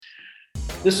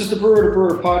This is the Brewer to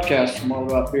Brewer podcast from All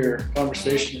About Beer, a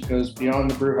conversation that goes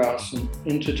beyond the brew house and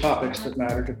into topics that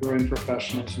matter to brewing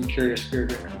professionals and curious beer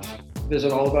drinkers.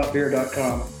 Visit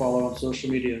allaboutbeer.com and follow on social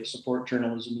media to support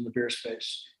journalism in the beer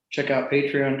space. Check out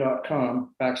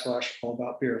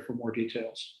patreon.com/allaboutbeer for more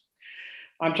details.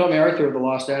 I'm Tomme Arthur of The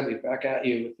Lost Abbey, back at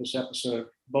you with this episode,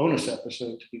 bonus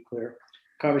episode to be clear,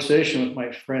 conversation with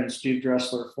my friend Steve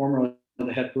Dressler, formerly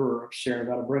the head brewer of Sierra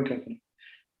Nevada Brewing Company.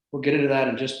 We'll get into that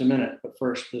in just a minute, but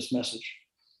first, this message.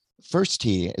 First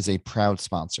Tee is a proud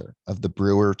sponsor of the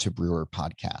Brewer to Brewer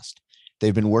podcast.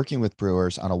 They've been working with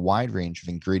brewers on a wide range of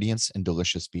ingredients and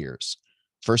delicious beers.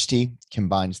 First Tee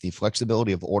combines the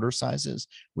flexibility of order sizes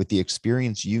with the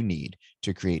experience you need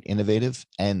to create innovative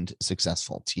and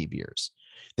successful tea beers.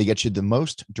 They get you the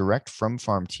most direct from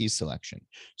farm tea selection,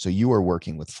 so you are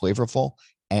working with flavorful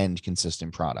and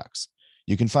consistent products.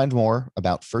 You can find more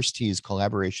about First Tee's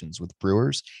collaborations with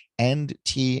brewers and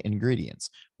tea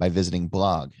ingredients by visiting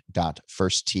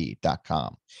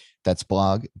blog.firsttee.com. That's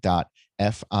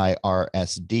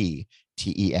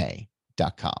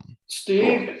blog.firstea.com.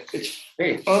 Steve, it's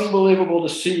unbelievable to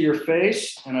see your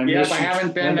face. And I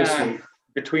haven't been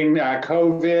between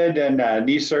COVID and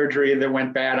knee surgery that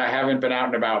went bad. I haven't been out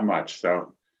and about much.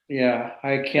 So yeah,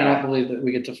 I cannot believe that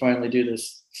we get to finally do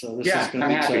this. So this is going to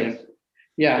be exciting.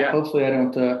 Yeah, hopefully I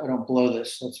don't blow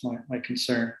this. That's my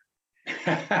concern.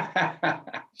 So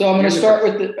I'm going to start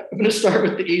with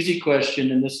the easy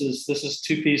question, and this is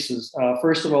two pieces.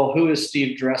 First of all, who is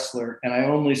Steve Dressler? And I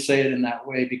only say it in that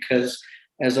way because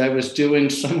as I was doing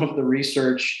some of the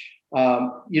research,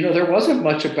 there wasn't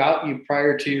much about you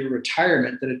prior to your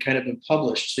retirement that had kind of been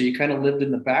published. So you kind of lived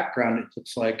in the background. It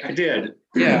looks like I did.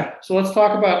 Yeah. So let's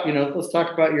talk about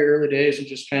your early days and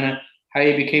just kind of how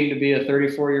you became to be a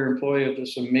 34-year employee of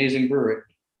this amazing brewery.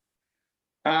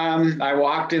 I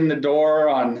walked in the door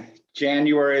on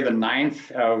January the 9th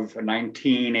of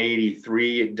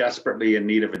 1983, desperately in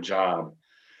need of a job.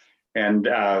 And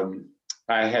I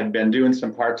had been doing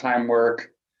some part-time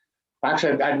work.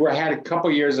 Actually, I had a couple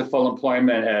years of full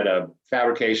employment at a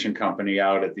fabrication company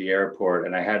out at the airport,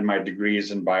 and I had my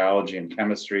degrees in biology and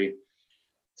chemistry.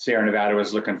 Sierra Nevada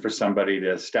was looking for somebody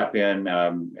to step in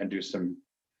and do some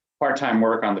part-time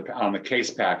work on the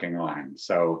case packing line.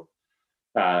 So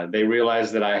they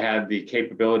realized that I had the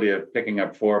capability of picking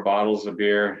up 4 bottles of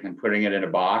beer and putting it in a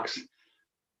box.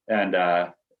 And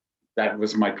that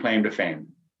was my claim to fame.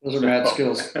 Those are mad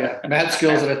skills. Yeah, mad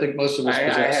skills that I think most of us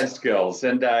possess. I had skills.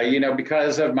 And,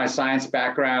 because of my science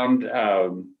background,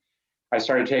 I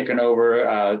started taking over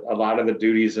a lot of the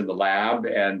duties in the lab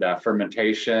and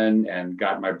fermentation, and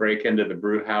got my break into the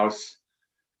brew house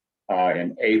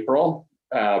in April.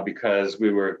 Because we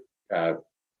were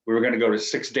going to go to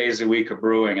 6 days a week of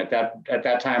brewing. At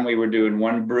that time, we were doing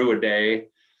 1 brew a day,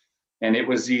 and it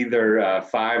was either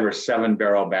 5 or 7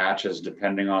 barrel batches,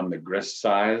 depending on the grist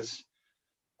size.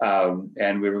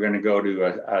 And we were going to go to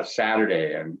a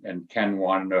Saturday, and Ken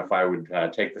wanted to know if I would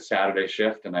take the Saturday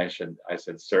shift, and I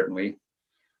said certainly.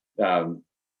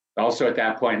 Also, at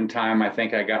that point in time, I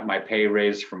think I got my pay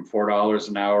raised from $4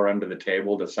 an hour under the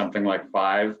table to something like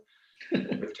 $5.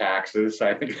 With taxes. So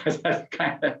I think that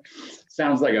kind of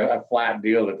sounds like a flat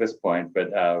deal at this point,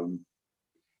 but I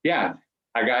got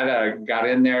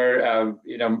in there.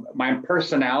 My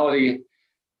personality,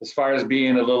 as far as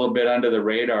being a little bit under the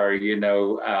radar, it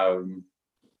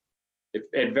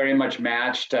very much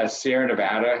matched Sierra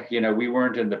Nevada. We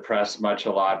weren't in the press much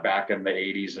a lot back in the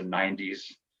 80s and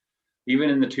 90s. Even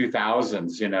in the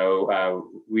 2000s,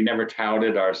 we never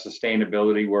touted our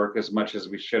sustainability work as much as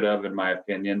we should have, in my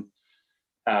opinion.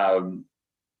 And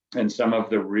some of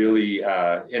the really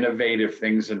innovative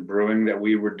things in brewing that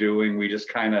we were doing, we just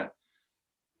kind of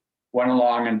went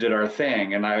along and did our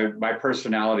thing. And my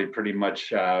personality pretty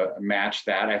much matched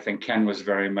that. I think Ken was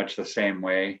very much the same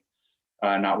way,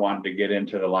 not wanting to get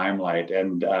into the limelight.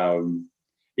 And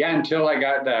until I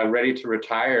got ready to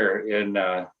retire in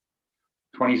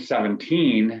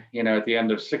 2017, at the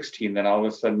end of 16, then all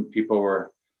of a sudden people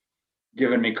were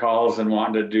giving me calls and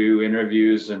wanting to do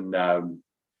interviews and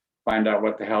find out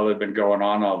what the hell had been going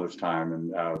on all this time. And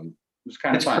it was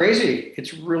kind of fun. It's crazy.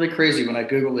 It's really crazy when I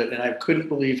Googled it, and I couldn't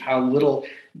believe how little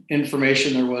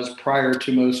information there was prior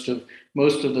to most of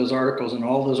those articles, and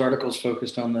all those articles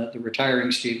focused on the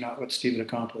retiring Steve, not what Steve had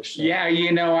accomplished. So. Yeah,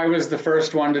 I was the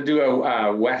first one to do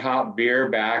a wet hop beer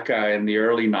back in the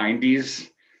early 90s.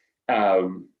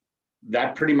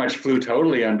 That pretty much flew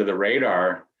totally under the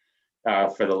radar.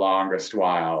 For the longest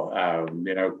while.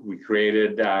 We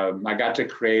created, I got to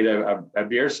create a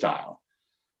beer style,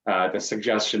 the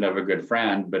suggestion of a good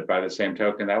friend, but by the same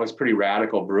token, that was pretty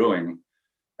radical brewing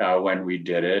when we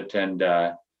did it. And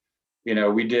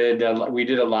we did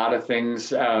a lot of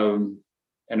things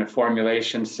in a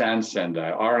formulation sense and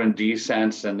R&D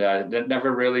sense, and that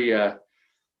never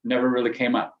really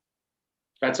came up.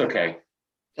 That's okay.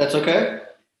 That's okay.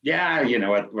 Yeah,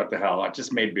 what the hell? I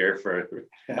just made beer for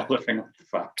a living. What the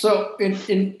fuck? So,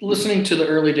 in listening to the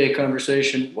early day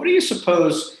conversation, what do you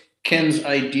suppose Ken's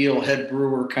ideal head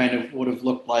brewer kind of would have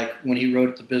looked like when he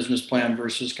wrote the business plan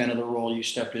versus kind of the role you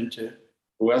stepped into? It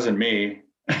wasn't me.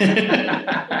 I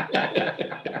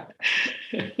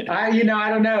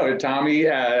don't know, Tommy.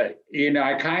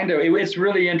 It's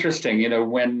really interesting.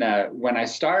 When I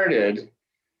started,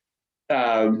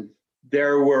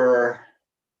 there were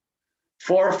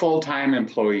 4 full-time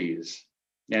employees,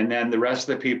 and then the rest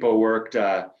of the people worked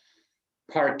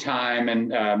part-time, and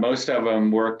most of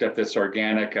them worked at this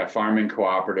organic farming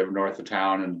cooperative north of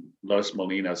town in Los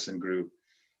Molinos and grew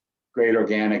great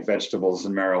organic vegetables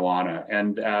and marijuana.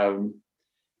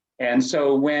 And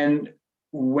so when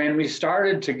we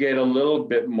started to get a little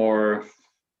bit more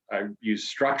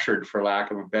structured, for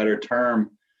lack of a better term,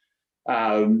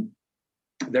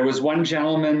 there was one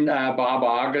gentleman, Bob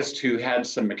August, who had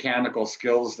some mechanical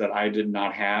skills that I did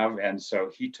not have. And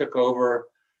so he took over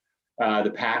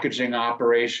the packaging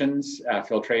operations,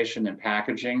 filtration and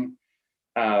packaging.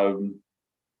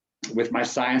 With my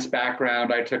science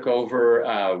background, I took over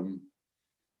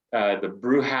the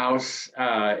brew house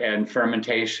and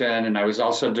fermentation. And I was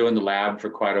also doing the lab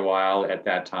for quite a while at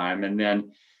that time. And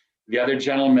then the other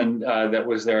gentleman that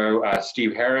was there,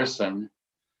 Steve Harrison,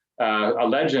 a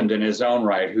legend in his own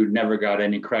right, who never got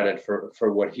any credit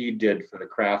for what he did for the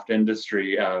craft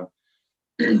industry,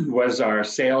 was our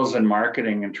sales and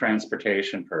marketing and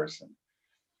transportation person.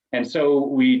 And so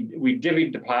we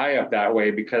divvied the pie up that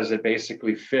way because it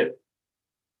basically fit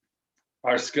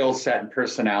our skill set and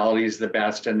personalities the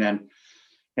best. And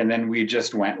then we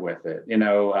just went with it.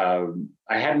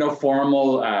 I had no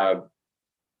formal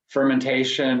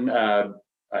fermentation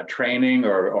training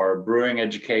or brewing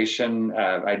education.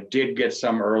 I did get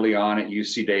some early on at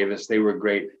UC Davis. They were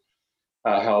great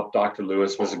help. Dr.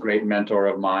 Lewis was a great mentor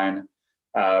of mine.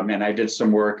 And I did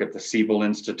some work at the Siebel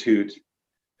Institute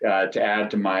to add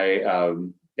to my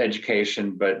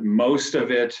education, but most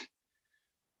of it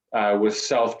was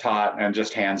self-taught and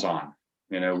just hands-on.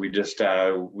 We just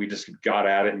got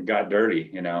at it and got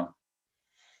dirty, So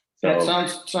yeah,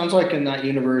 it sounds like in that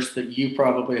universe that you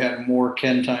probably had more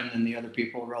Ken time than the other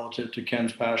people relative to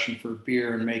Ken's passion for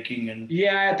beer and making and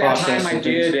at that time I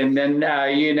did. And then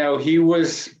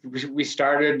we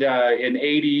started in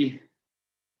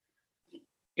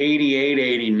 88,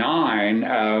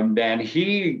 89. Then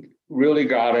he really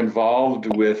got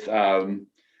involved with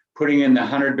putting in the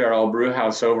 100-barrel brew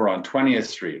house over on 20th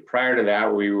Street. Prior to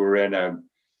that, we were in a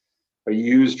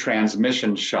used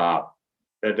transmission shop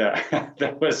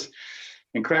that was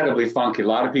incredibly funky. A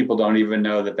lot of people don't even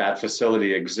know that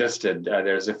facility existed.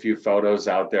 There's a few photos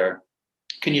out there.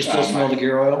 Can you still smell the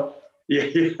gear oil? Yeah,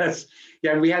 yes.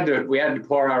 Yeah, we had to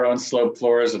pour our own slope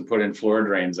floors and put in floor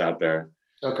drains out there.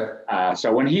 Okay.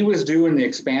 So when he was doing the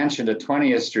expansion to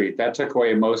 20th Street, that took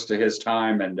away most of his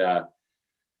time, and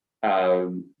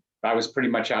I was pretty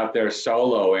much out there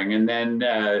soloing. And then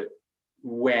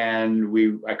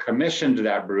when I commissioned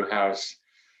that brew house,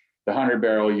 the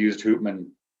 100-barrel used Hoopman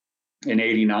in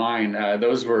 89,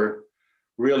 those were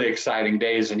really exciting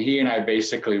days. And he and I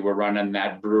basically were running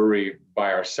that brewery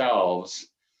by ourselves.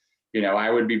 I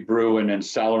would be brewing and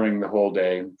cellaring the whole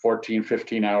day, 14,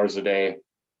 15 hours a day.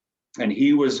 And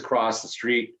he was across the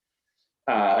street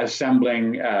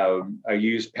assembling a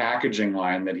used packaging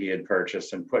line that he had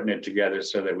purchased and putting it together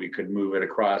so that we could move it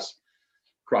across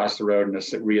the road and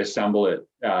reassemble it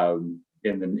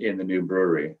in the new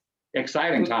brewery.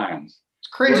 Exciting times. It's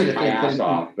crazy to think. Ass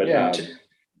off, but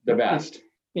the best.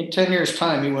 In 10 years'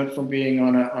 time, he went from being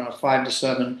on a 5 to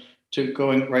 7 to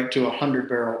going right to a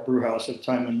 100-barrel brew house at a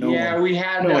time when we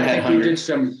did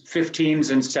some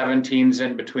 15s and 17s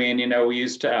in between. We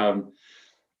used to.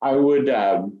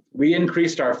 We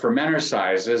increased our fermenter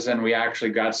sizes, and we actually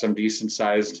got some decent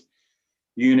sized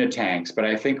unit tanks. But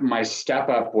I think my step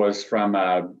up was from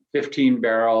a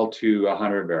 15-barrel to a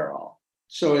 100-barrel.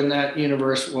 So in that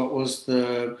universe, what was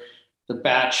the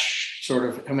batch sort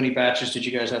of? How many batches did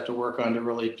you guys have to work on to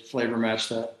really flavor match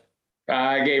that?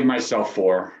 I gave myself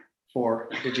 4. 4.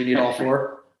 Did you need all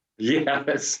 4?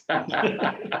 Yes.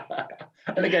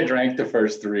 I think I drank the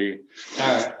first 3. All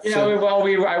right.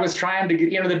 I was trying to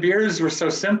get, the beers were so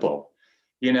simple,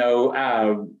 and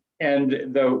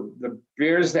the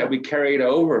beers that we carried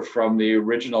over from the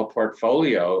original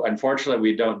portfolio, unfortunately,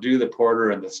 we don't do the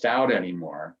porter and the stout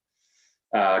anymore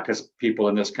because people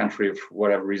in this country, for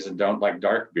whatever reason, don't like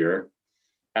dark beer.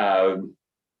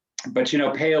 But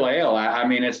pale ale, I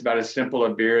mean, it's about as simple a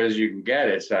beer as you can get.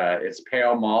 It's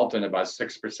pale malt and about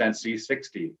 6%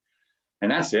 C60,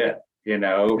 and that's it. And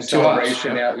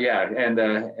Celebration, yeah, and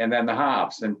then the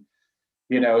hops, and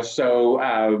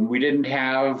so we didn't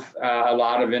have a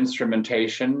lot of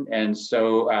instrumentation, and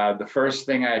so the first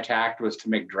thing I attacked was to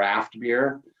make draft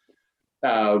beer,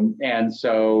 and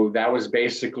so that was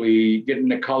basically getting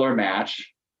the color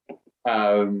match,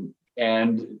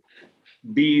 and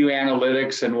BU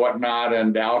analytics and whatnot,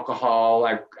 and alcohol.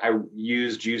 I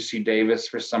used UC Davis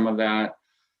for some of that.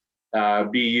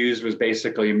 BU's was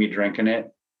basically me drinking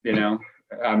it,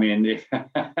 I mean,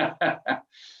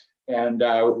 and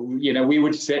we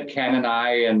would sit, Ken and I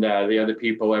and the other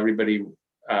people, everybody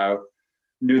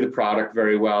knew the product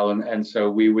very well, and so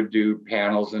we would do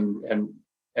panels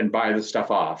and buy the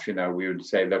stuff off. We would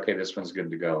say, okay, this one's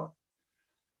good to go.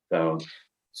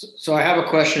 So I have a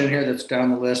question in here that's down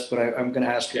the list, but I'm going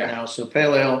to ask it now. So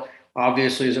pale ale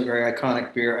obviously is a very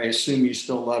iconic beer. I assume you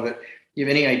still love it. Do you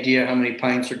have any idea how many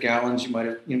pints or gallons you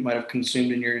might have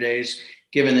consumed in your days,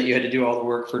 given that you had to do all the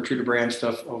work for true to brand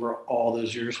stuff over all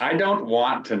those years? I don't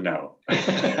want to know.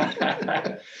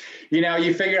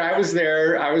 You figure I was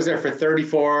there for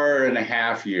 34 and a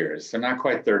half years, so not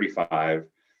quite 35.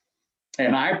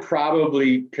 And I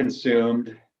probably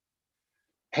consumed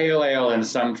pale ale in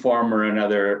some form or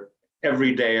another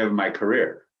every day of my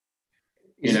career.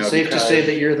 Is it safe to say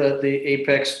that you're the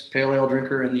apex pale ale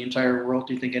drinker in the entire world?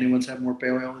 Do you think anyone's had more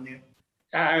pale ale than you?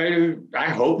 I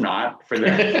hope not, for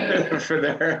their for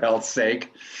their health's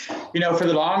sake. For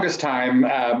the longest time,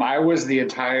 I was the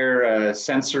entire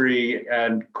sensory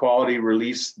and quality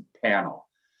release panel,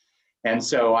 and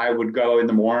so I would go in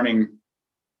the morning.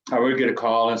 I would get a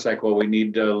call, and it's like, well, we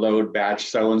need to load batch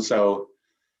so and so,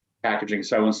 packaging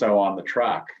so and so on the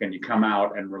truck, and you come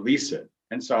out and release it.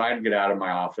 And so I'd get out of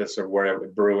my office or wherever,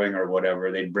 brewing or whatever,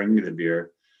 they'd bring me the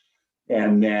beer,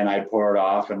 and then I'd pour it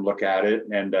off and look at it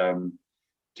and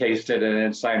taste it and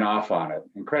then sign off on it.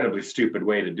 Incredibly stupid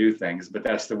way to do things, but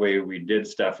that's the way we did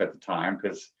stuff at the time.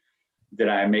 Because did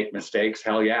I make mistakes?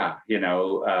 Hell yeah,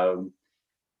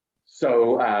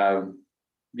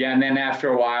 and then after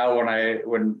a while,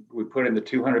 when we put in the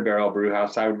 200 barrel brew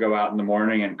house, I would go out in the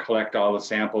morning and collect all the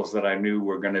samples that I knew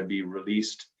were going to be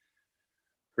released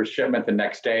for shipment the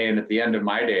next day. And at the end of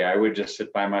my day, I would just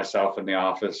sit by myself in the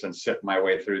office and sip my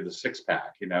way through the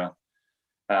 6-pack,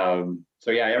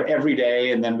 So yeah, every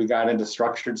day. And then we got into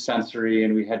structured sensory,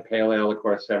 and we had pale ale, of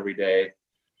course, every day,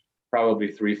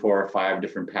 probably 3, 4, or 5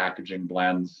 different packaging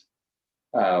blends.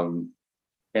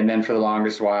 And then for the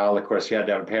longest while, of course, you had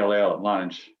to have a pale ale at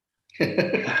lunch.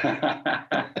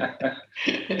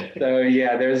 So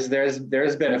yeah, there's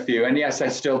been a few, and yes, I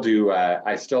still do.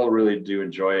 I still really do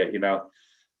enjoy it,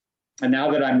 And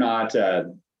now that I'm not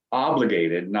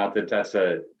obligated, not that that's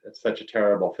such a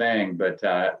terrible thing, but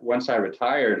once I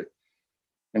retired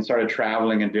and started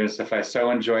traveling and doing stuff, I so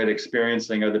enjoyed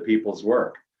experiencing other people's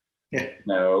work.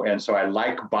 And so I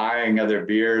like buying other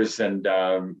beers, and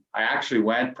I actually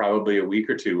went probably a week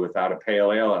or two without a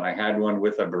pale ale, and I had one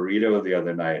with a burrito the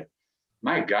other night.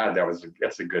 My God,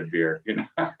 that's a good beer,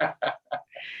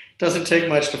 Doesn't take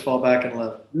much to fall back in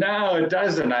love. No, it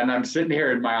doesn't. And I'm sitting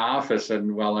here in my office,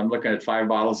 and I'm looking at 5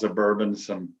 bottles of bourbon,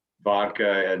 some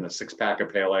vodka, and a 6-pack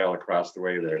of pale ale across the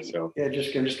way there. So yeah, I'm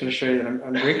just going to show you that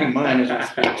I'm drinking mine as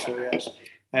we speak. So yes.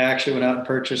 I actually went out and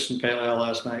purchased some pale ale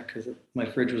last night because my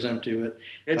fridge was empty. But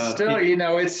it's still,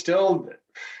 it's still,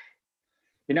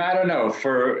 I don't know. I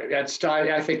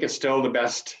think it's still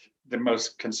the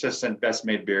most consistent, best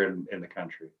made beer in the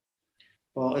country.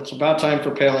 Well, it's about time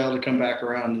for pale ale to come back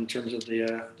around in terms of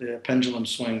the pendulum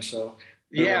swing. So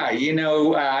yeah,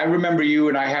 I remember you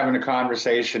and I having a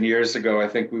conversation years ago. I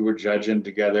think we were judging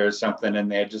together or something,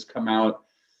 and they had just come out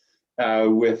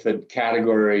with a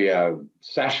category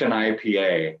session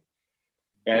IPA,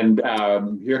 and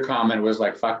your comment was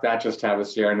like, "Fuck that! Just have a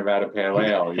Sierra Nevada Pale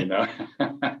Ale,"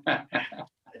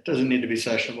 It doesn't need to be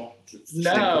sessionable.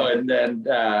 No, and then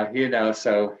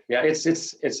so yeah,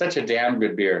 it's such a damn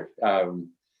good beer. And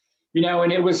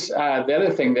it was the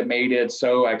other thing that made it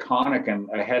so iconic and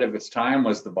ahead of its time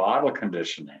was the bottle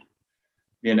conditioning.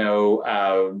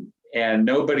 And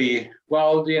nobody.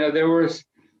 Well, there was.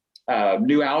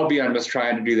 New Albion was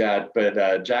trying to do that,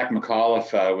 but Jack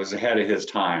McAuliffe was ahead of his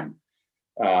time.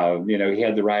 He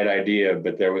had the right idea,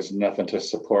 but there was nothing to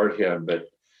support him. But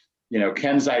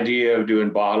Ken's idea of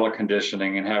doing bottle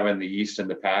conditioning and having the yeast in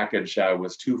the package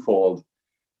was twofold.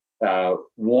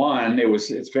 One,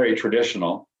 it's very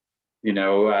traditional,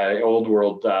 old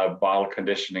world bottle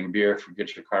conditioning beer,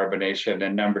 forget your carbonation.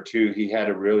 And number 2, he had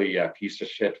a really piece of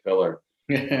shit filler.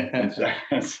 And so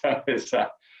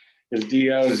his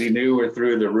DOs he knew were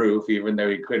through the roof, even though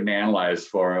he couldn't analyze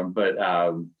for them. But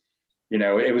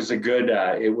it was a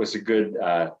good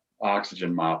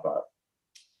oxygen mop up.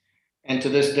 And to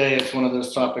this day, it's one of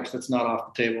those topics that's not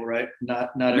off the table, right?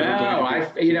 Not No,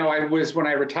 I was, when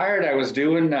I retired, I was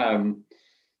doing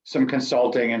some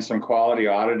consulting and some quality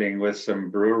auditing with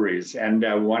some breweries. And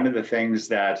one of the things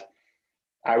that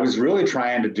I was really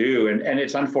trying to do, and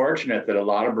it's unfortunate that a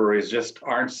lot of breweries just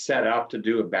aren't set up to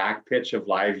do a back pitch of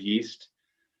live yeast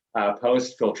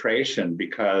post filtration,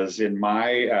 because in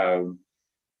my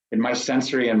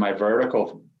sensory and my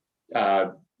vertical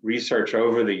research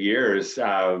over the years,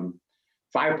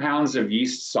 5 pounds of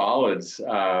yeast solids,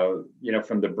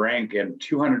 from the brink and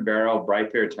 200 barrel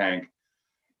bright beer tank,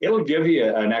 it'll give you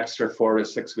an extra 4 to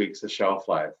 6 weeks of shelf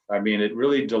life. I mean, it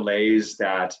really delays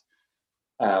that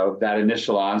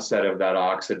initial onset of that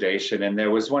oxidation. And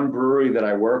there was one brewery that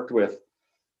I worked with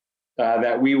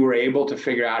that we were able to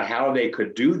figure out how they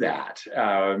could do that.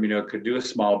 Could do a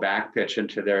small back pitch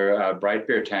into their bright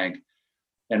beer tank.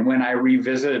 And when I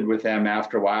revisited with them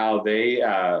after a while,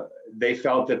 they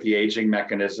felt that the aging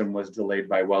mechanism was delayed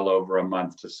by well over a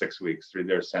month to 6 weeks through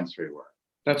their sensory work.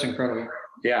 That's incredible.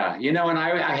 Yeah, and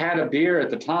I had a beer at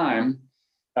the time,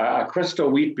 a crystal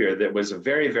wheat beer that was a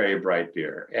very, very bright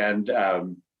beer. And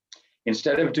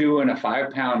instead of doing a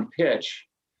 5 pound pitch,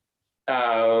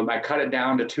 I cut it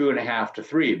down to 2.5 to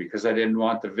 3 because I didn't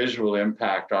want the visual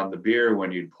impact on the beer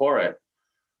when you'd pour it.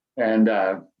 And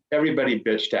everybody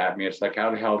bitched at me. It's like,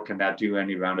 how the hell can that do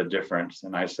any amount of difference?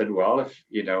 And I said, well, if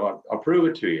I'll prove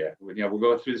it to you. We'll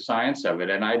go through the science of it.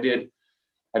 And I did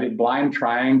blind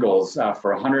triangles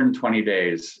for 120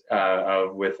 days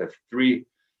with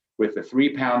a 3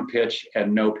 pound pitch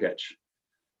and no pitch.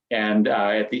 And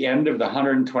at the end of the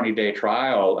 120-day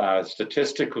trial,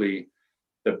 statistically,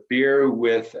 the beer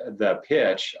with the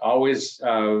pitch always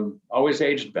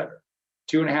aged better,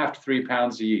 2.5 to 3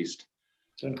 pounds of yeast.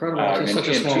 It's incredible. It's such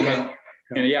a small amount.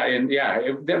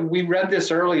 We read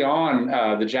this early on.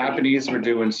 The Japanese were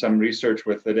doing some research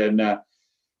with it, and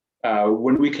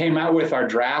when we came out with our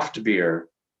draft beer,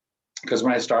 because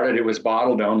when I started, it was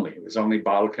bottled only. It was only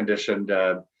bottle conditioned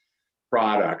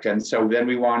product, and so then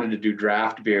we wanted to do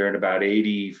draft beer in about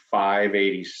 85,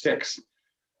 86,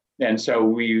 and so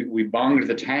we bunged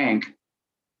the tank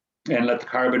and let the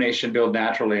carbonation build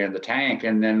naturally in the tank,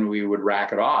 and then we would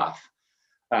rack it off.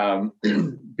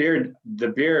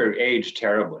 The beer aged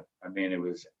terribly. I mean, it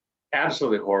was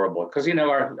absolutely horrible because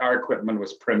our equipment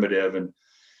was primitive and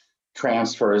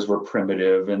transfers were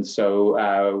primitive, and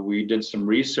so we did some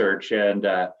research, and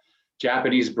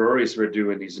Japanese breweries were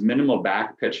doing these minimal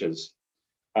back pitches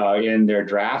in their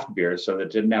draft beer, so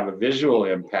that didn't have a visual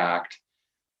impact,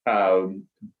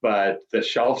 but the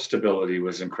shelf stability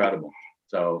was incredible.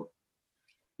 So.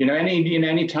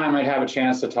 Any time I'd have a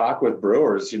chance to talk with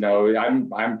brewers,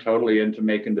 I'm totally into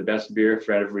making the best beer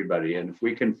for everybody. And if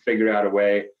we can figure out a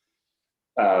way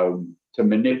to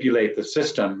manipulate the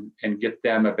system and get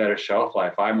them a better shelf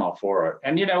life, I'm all for it.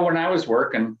 And when I was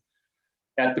working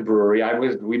at the brewery,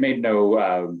 we made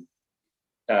no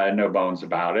bones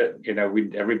about it.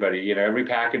 Every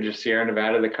package of Sierra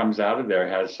Nevada that comes out of there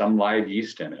has some live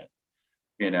yeast in it.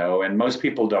 And most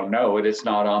people don't know it. It's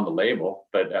not on the label,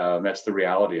 but that's the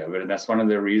reality of it. And that's one of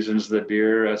the reasons the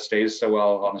beer stays so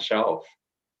well on the shelf.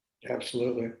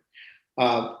 Absolutely.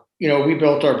 We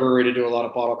built our brewery to do a lot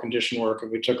of bottle condition work,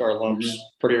 and we took our lumps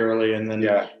pretty early, and then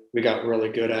we got really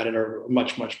good at it, or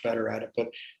much, much better at it. But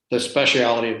the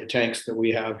speciality of the tanks that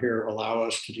we have here allow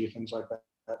us to do things like that.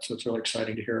 So it's really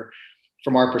exciting to hear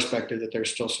from our perspective that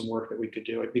there's still some work that we could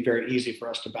do. It'd be very easy for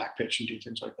us to back pitch and do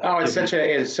things like that. Oh,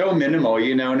 it's so minimal,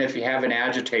 and if you have an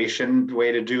agitation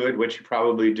way to do it, which you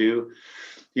probably do,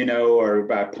 or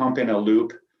pump in a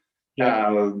loop.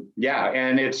 And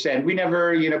we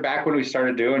never, back when we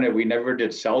started doing it, we never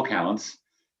did cell counts.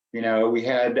 We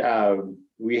had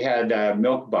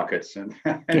milk buckets and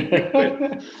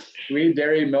we had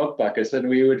dairy milk buckets, and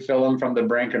we would fill them from the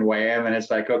brink and weigh them. And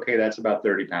it's like, okay, that's about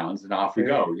 30 pounds, and off we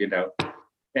go,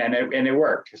 and it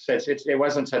worked. It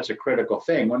wasn't such a critical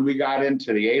thing. When we got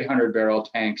into the 800 barrel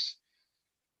tanks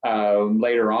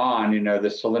later on, the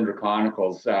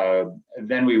cylindriconicals,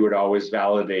 then we would always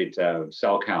validate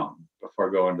cell count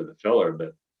before going to the filler.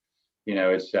 But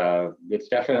it's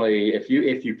definitely, if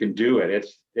you can do it,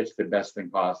 it's the best thing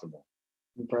possible.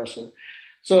 Impressive.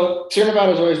 So Sierra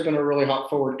Nevada has always been a really hop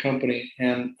forward company,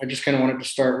 and I just kind of wanted to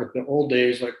start with the old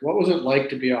days. Like, what was it like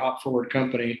to be a hop forward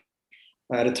company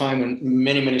at a time when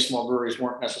many, many small breweries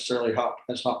weren't necessarily hop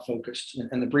focused,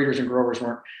 and the breeders and growers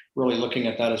weren't really looking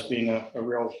at that as being a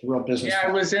real business? Yeah,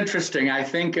 it was interesting. I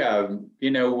think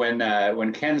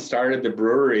when Ken started the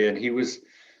brewery, and he was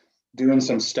doing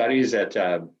some studies at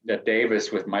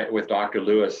Davis with Dr.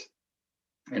 Lewis,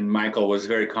 and Michael was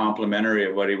very complimentary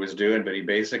of what he was doing, but he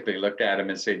basically looked at him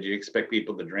and said, "Do you expect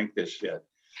people to drink this shit?"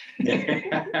 You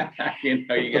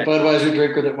know, the Budweiser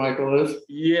drinker that Michael is.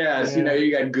 Yes, you know,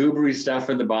 you got goobery stuff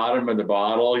in the bottom of the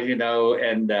bottle, you know,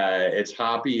 and it's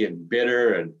hoppy and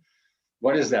bitter, and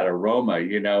what is that aroma,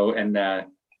 you know? And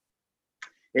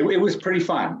it was pretty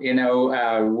fun, you know,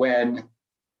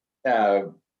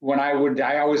 when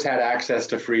I always had access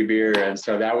to free beer, and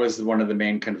so that was one of the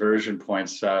main conversion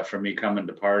points for me coming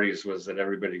to parties, was that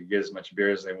everybody could get as much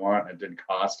beer as they want, and it didn't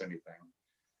cost anything.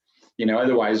 You know,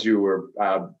 otherwise you were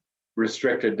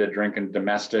restricted to drinking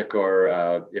domestic,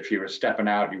 or if you were stepping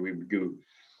out, you would go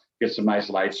get some nice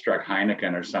light struck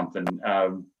Heineken or something.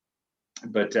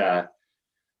 But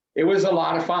it was a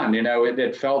lot of fun. You know,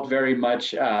 it felt very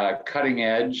much cutting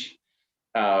edge.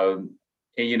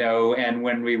 You know, and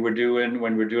when we're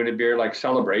doing a beer like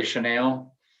Celebration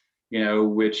Ale, you know,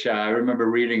 which I remember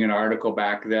reading an article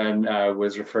back then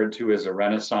was referred to as a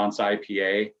Renaissance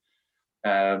IPA.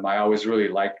 I always really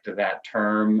liked that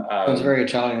term. It was very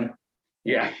Italian.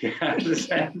 Yeah, yeah,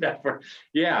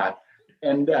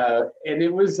 and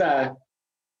it was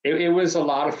a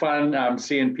lot of fun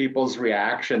seeing people's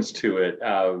reactions to it.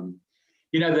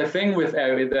 You know, the thing with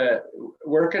the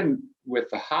working with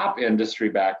the hop industry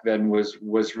back then was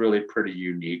really pretty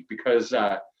unique, because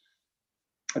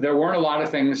there weren't a lot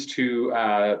of things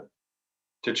to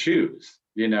choose.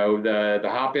 You know, the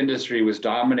hop industry was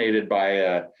dominated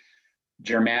by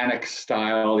Germanic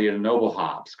style, you know, noble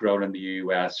hops grown in the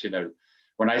U.S. You know,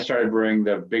 when I started brewing,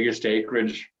 the biggest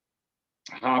acreage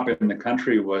hop in the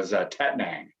country was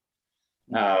Tettnang,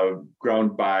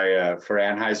 grown for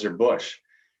Anheuser-Busch.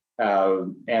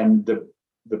 And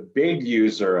the big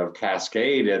user of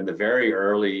Cascade in the very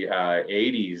early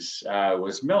 80s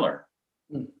was Miller.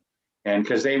 And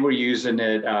because they were using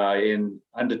it in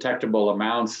undetectable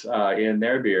amounts in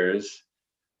their beers,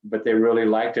 but they really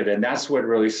liked it. And that's what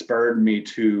really spurred me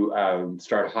to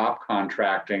start forward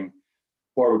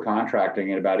contracting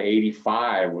in about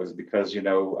 85, was because, you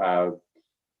know,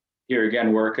 here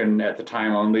again, working at the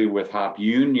time only with Hop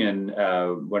Union,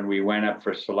 when we went up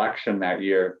for selection that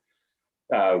year,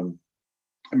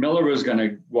 Miller was going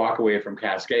to walk away from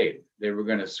Cascade. They were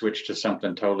going to switch to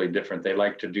something totally different. They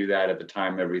liked to do that at the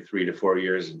time every 3 to 4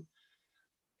 years, and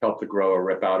help the grower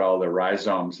rip out all the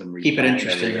rhizomes and keep it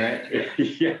interesting, right?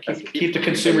 Yeah, keep the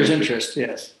consumer's interest.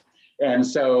 Yes. And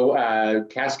so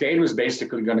Cascade was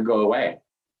basically going to go away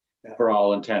for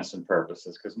all intents and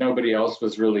purposes, because nobody else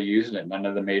was really using it. None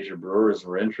of the major brewers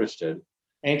were interested.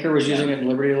 Anchor was using it in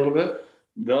Liberty a little bit.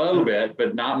 A little bit,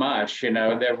 but not much. You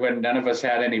know, when none of us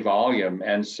had any volume,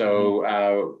 and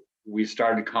so we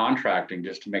started contracting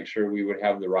just to make sure we would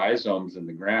have the rhizomes in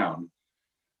the ground.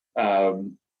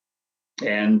 And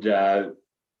that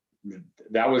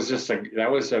was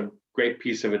a great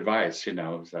piece of advice, you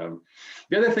know. So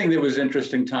the other thing that was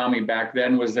interesting, Tomme, back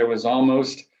then was there was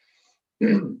almost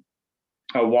a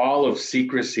wall of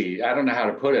secrecy. I don't know how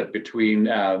to put it, between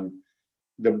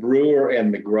the brewer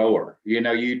and the grower. You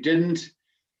know, you didn't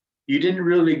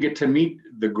really get to meet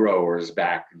the growers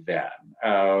back then.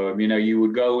 You know, you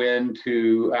would go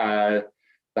into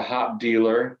the hop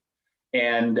dealer,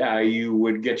 and you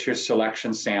would get your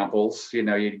selection samples. You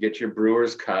know, you'd get your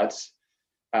brewer's cuts.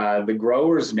 The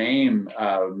grower's name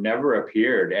never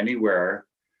appeared anywhere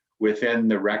within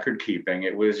the record keeping.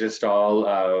 It was just all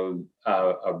a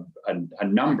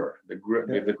number.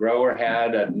 The grower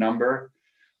had a number,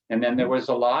 and then there was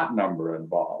a lot number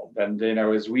involved. And you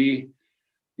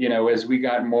know, as we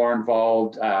got more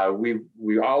involved, we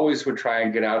always would try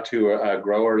and get out to a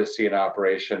grower to see an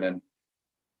operation. And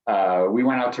we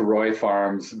went out to Roy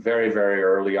Farms very, very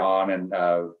early on,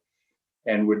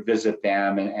 and would visit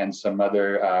them, and some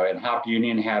other, and Hop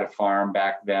Union had a farm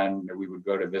back then. We would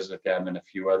go to visit them, and a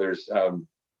few others. But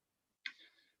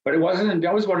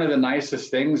that was one of the nicest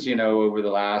things, you know, over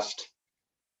the last,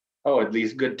 at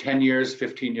least good 10 years,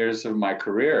 15 years of my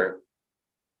career,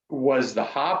 was the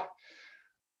hop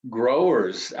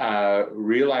growers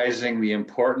realizing the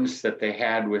importance that they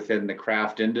had within the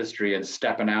craft industry, and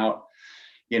stepping out,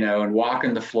 you know, and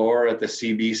walking the floor at the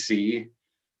CBC,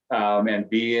 and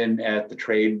being at the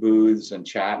trade booths and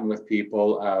chatting with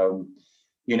people.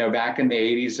 You know, back in the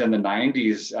 80s and the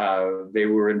 90s, they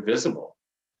were invisible.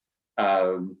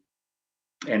 And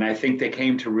I think they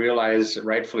came to realize,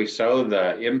 rightfully so,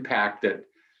 the impact that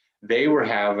they were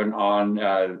having on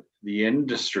the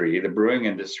industry, the brewing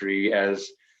industry, as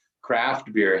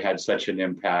craft beer had such an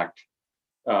impact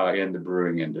in the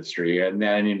brewing industry. And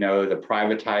then, you know, the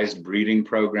privatized breeding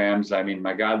programs. I mean,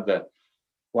 my God,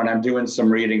 when I'm doing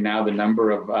some reading now, the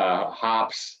number of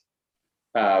hops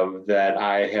that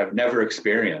I have never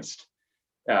experienced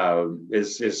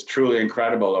is truly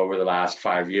incredible over the last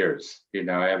 5 years.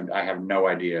 I have no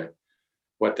idea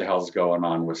what the hell's going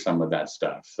on with some of that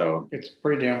stuff. So it's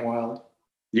pretty damn wild.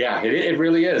 Yeah, it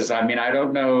really is. I mean, I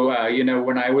don't know,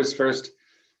 when I was first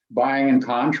buying and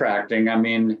contracting, I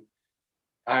mean,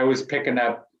 I was picking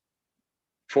up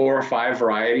 4 or 5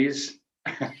 varieties.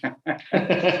 I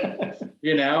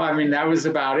mean, that was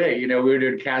about it. We were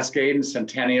doing Cascade and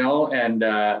Centennial, and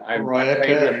I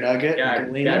played with Nugget.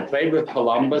 I played with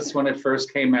Columbus when it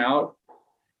first came out.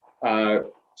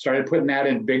 Started putting that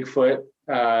in Bigfoot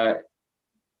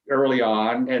early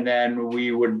on, and then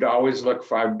we would always look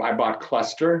for. I bought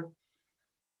Cluster,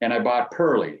 and I bought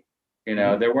Pearly.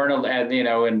 There weren't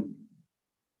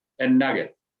and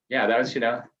Nugget. Yeah, that was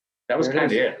kind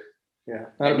of it. Yeah,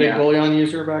 not a big bullion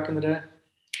user back in the day.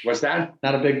 What's that?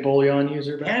 Not a big bullion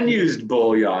user. Ken used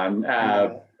bullion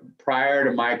prior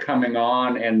to my coming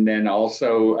on, and then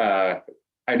also I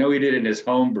know he did it in his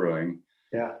home brewing.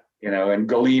 Yeah. And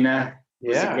Galena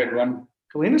was a good one.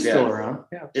 Galena's still around.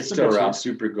 Yeah, it's still around.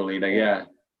 Super Galena, yeah.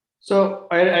 So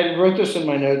I wrote this in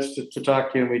my notes to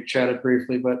talk to you, and we chatted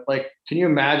briefly. But can you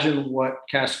imagine what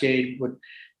Cascade would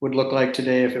look like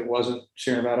today if it wasn't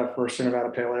Sierra Nevada for Sierra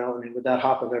Nevada Pale Ale? I mean, would that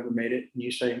hop have ever made it? And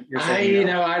you're saying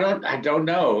no. I don't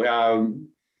know.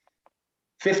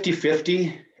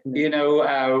 50-50,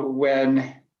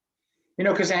 when,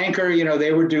 because Anchor,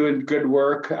 they were doing good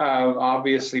work,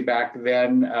 obviously back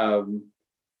then.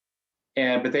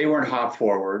 But they weren't hop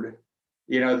forward.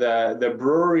 The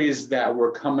breweries that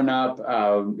were coming up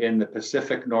in the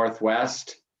Pacific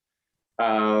Northwest,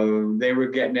 they were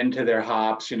getting into their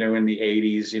hops, in the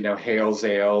 80s, Hales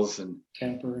Ales and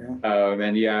Camper,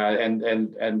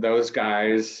 and those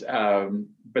guys,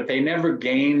 but they never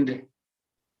gained,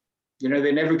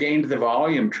 the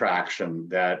volume traction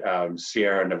that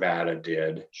Sierra Nevada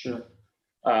did. Sure.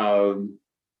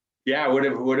 It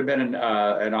would have been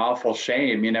an awful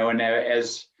shame, and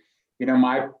as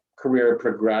my career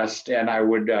progressed, and I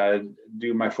would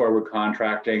do my forward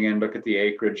contracting and look at the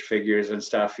acreage figures and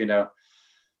stuff,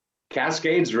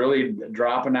 Cascade's really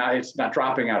dropping out. It's not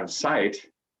dropping out of sight,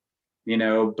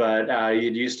 but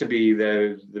it used to be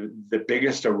the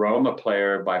biggest aroma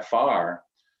player by far,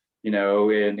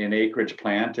 in acreage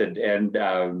planted. And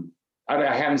I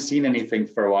haven't seen anything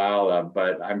for a while,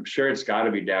 but I'm sure it's got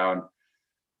to be down.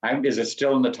 Is it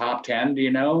still in the top 10? Do you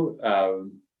know?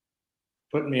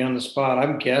 Putting me on the spot.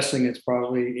 I'm guessing it's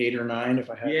probably 8 or 9 if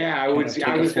I had. Yeah, I was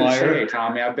going to say,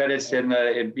 Tommy, I bet it's and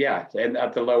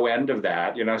at the low end of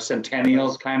that.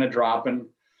 Centennial's kind of dropping,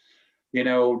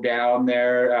 down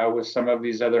there with some of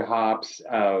these other hops,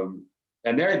 and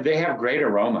they have great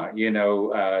aroma.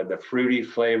 The fruity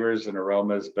flavors and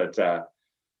aromas, but I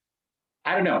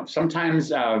don't know.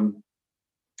 Sometimes I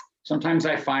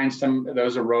find some of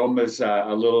those aromas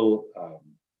a little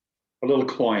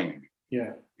cloying.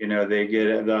 Yeah. They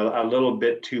get a little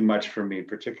bit too much for me,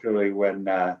 particularly when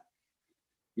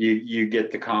you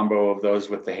get the combo of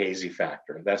those with the hazy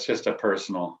factor. That's just a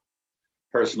personal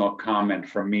comment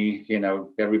from me.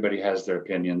 Everybody has their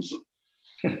opinions.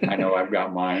 I know I've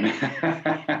got mine.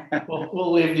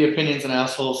 We'll leave the opinions and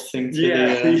assholes thing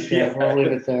to we'll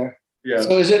leave it there. Yeah.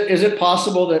 So is it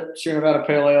possible that Sierra Nevada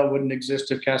Pale Ale wouldn't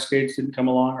exist if Cascades didn't come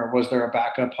along, or was there a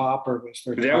backup hop, or was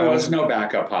there? There was no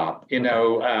backup hop.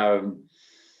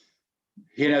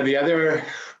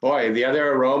 The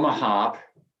other aroma hop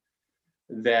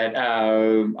that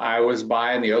I was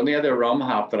buying, the only other aroma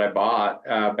hop that I bought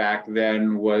back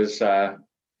then was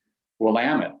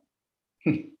Willamette.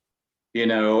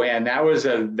 And that was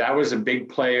a big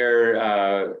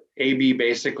player. AB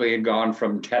basically had gone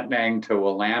from Tettnang to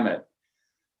Willamette,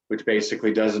 which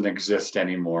basically doesn't exist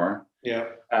anymore. Yeah.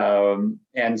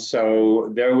 And so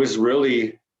there was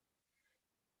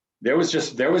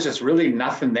just really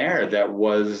nothing there that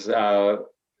was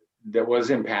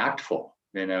impactful.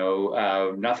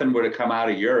 Nothing would have come out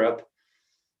of Europe.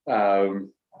 The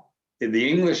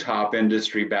English hop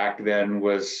industry back then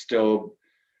was still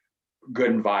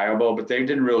good and viable, but they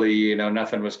didn't really,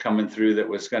 nothing was coming through that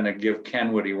was going to give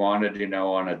Ken what he wanted,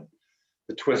 on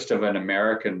the twist of a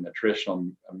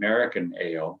traditional American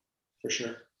ale. For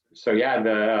sure. So yeah,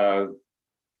 the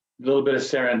little bit of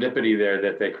serendipity there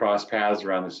that they crossed paths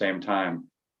around the same time.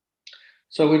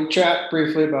 So we chat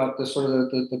briefly about the sort of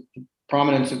the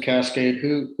prominence of Cascade.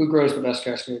 Who grows the best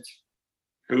Cascades?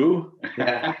 Who?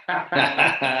 Yeah.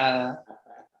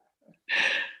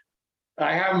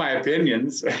 I have my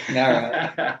opinions. All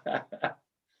right.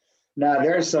 No,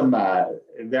 there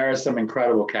are some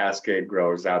incredible Cascade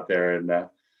growers out there, and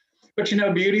But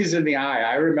beauty's in the eye.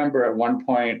 I remember at one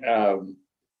point,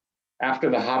 after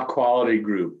the hop quality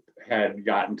group had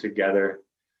gotten together,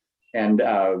 and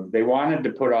they wanted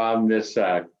to put on this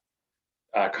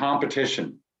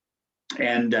competition.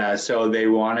 And so they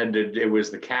wanted to, it was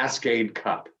the Cascade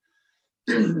Cup.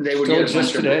 They would Still get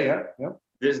exists today, yeah. Yep.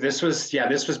 This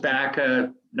was back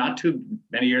not too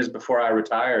many years before I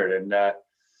retired. And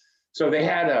so we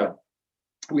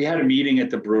had a meeting at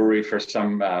the brewery for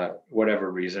some whatever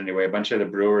reason. Anyway, a bunch of the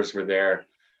brewers were there.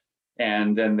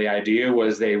 And then the idea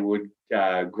was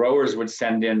growers would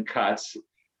send in cuts,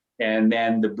 and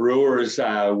then the brewers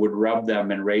would rub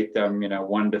them and rate them,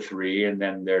 1 to 3, and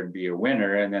then there'd be a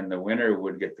winner, and then the winner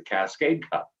would get the Cascade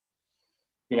Cup.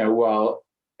 Well,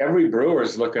 every brewer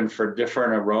is looking for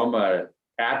different aroma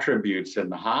attributes in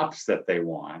the hops that they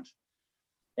want,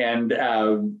 and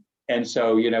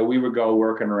so we would go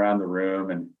working around the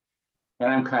room, and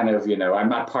I'm kind of I'm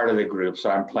not part of the group, so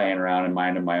I'm playing around and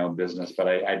minding my own business. But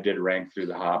I did rank through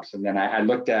the hops, and then I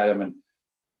looked at them, and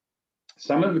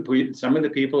some of the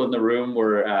people in the room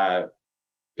were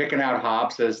picking out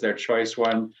hops as their choice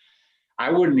one. I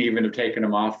wouldn't even have taken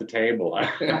them off the table.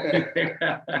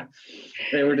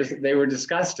 They were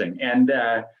disgusting, and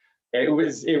it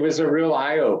was a real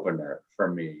eye opener for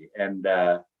me. And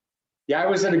I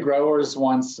was at a growers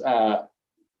once,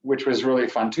 which was really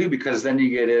fun too, because then you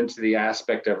get into the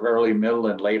aspect of early, middle,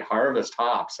 and late harvest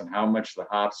hops and how much the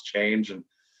hops change. And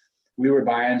we were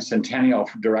buying Centennial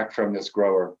direct from this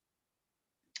grower.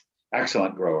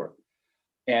 Excellent grower.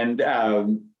 And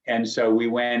so we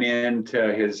went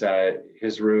into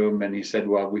his room, and he said,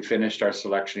 well, we finished our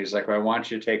selection. He's like, well, I want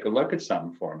you to take a look at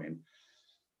something for me.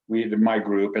 We did my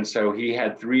group. And so he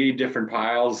had 3 different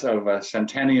piles of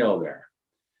Centennial there.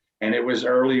 And it was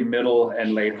early, middle,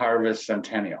 and late harvest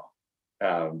Centennial.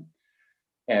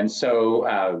 And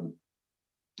so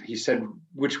he said,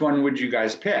 which one would you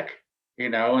guys pick?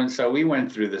 And so we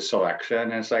went through the selection,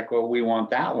 and it's like, well, we want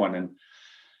that one. And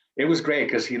it was great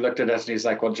because he looked at us and he's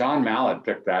like, well, John Mallett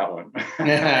picked that one. And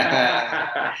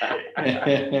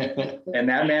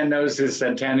that man knows his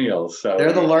Centennials. So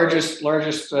they're the largest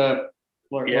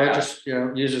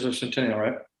users of Centennial,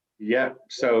 right? Yep.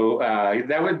 So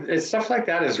stuff like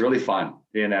that is really fun.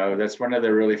 That's one of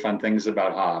the really fun things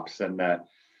about hops. And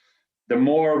the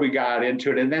more we got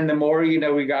into it, and then the more,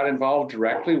 we got involved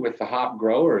directly with the hop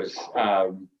growers,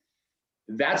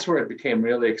 that's where it became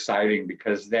really exciting,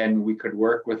 because then we could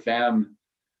work with them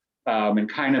and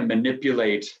kind of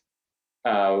manipulate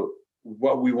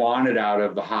what we wanted out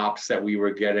of the hops that we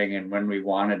were getting and when we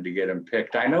wanted to get them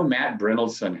picked. I know Matt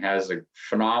Brindleson has a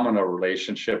phenomenal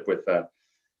relationship with a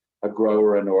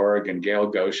grower in Oregon, Gail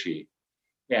Goshi,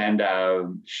 and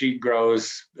she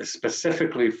grows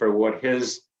specifically for what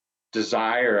his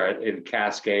desire in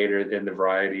Cascade or in the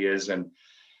variety is. And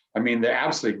I mean, they're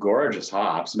absolutely gorgeous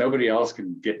hops. Nobody else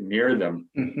can get near them,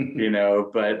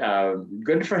 but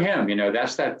good for him.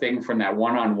 That's that thing from that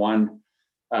one-on-one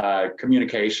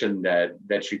communication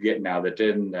that you get now that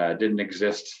didn't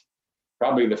exist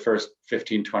probably the first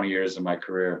 15, 20 years of my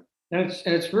career. And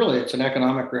it's an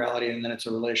economic reality, and then it's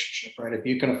a relationship, right? If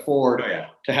you can afford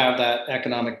to have that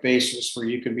economic basis where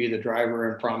you can be the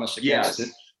driver and promise against it,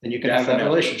 then you can have that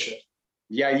relationship.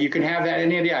 Yeah, you can have that.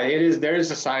 And there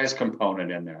is a size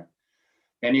component in there,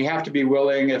 and you have to be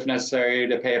willing, if necessary,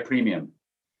 to pay a premium.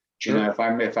 Sure. If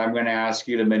I'm going to ask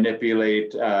you to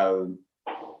manipulate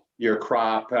your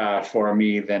crop for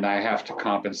me, then I have to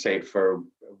compensate for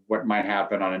what might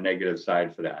happen on a negative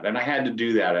side for that. And I had to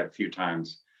do that a few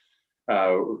times,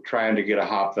 trying to get a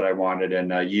hop that I wanted,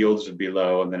 and yields would be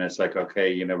low. And then it's like,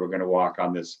 okay, we're going to walk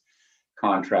on this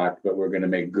contract, but we're going to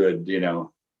make good,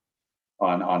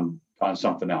 on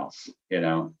something else.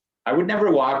 I would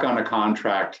never walk on a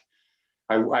contract.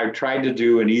 I tried to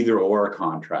do an either or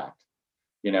contract.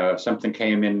 If something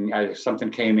came in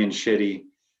shitty,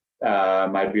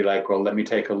 I'd be like, well, let me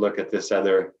take a look at this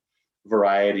other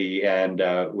variety, and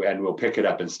we'll pick it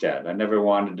up instead. I never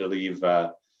wanted to leave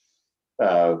a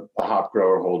hop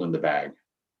grower holding the bag.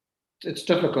 It's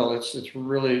difficult.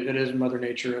 It is Mother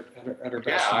Nature at her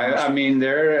best. Yeah, I mean,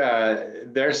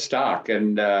 they're stuck,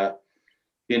 and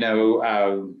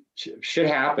shit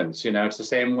happens. It's the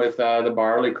same with the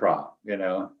barley crop.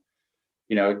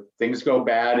 Things go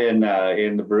bad in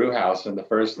the brew house, and the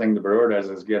first thing the brewer does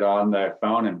is get on the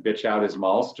phone and bitch out his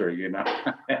maltster.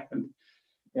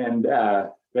 and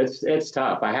it's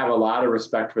tough. I have a lot of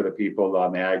respect for the people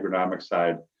on the agronomic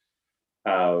side,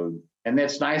 and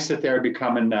it's nice that they're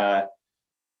becoming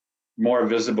more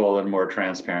visible and more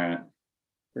transparent.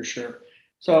 For sure.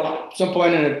 So at some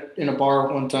point in a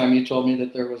bar one time, you told me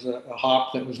that there was a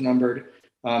hop that was numbered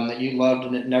that you loved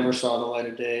and it never saw the light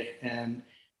of day. And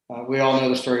we all know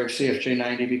the story of CFJ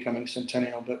 90 becoming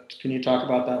Centennial, but can you talk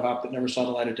about that hop that never saw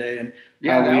the light of day and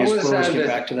how we as Brewers get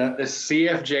back to that? The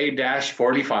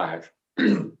CFJ-45.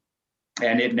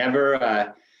 And it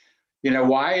never,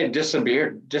 why it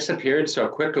disappeared so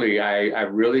quickly, I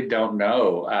really don't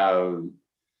know.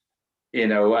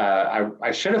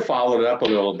 I should have followed up a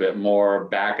little bit more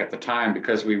back at the time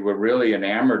because we were really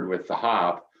enamored with the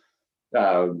hop.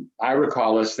 I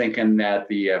recall us thinking that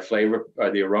the flavor or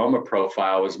the aroma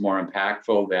profile was more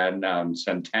impactful than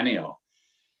Centennial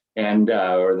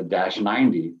or the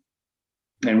 -90.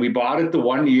 And we bought it the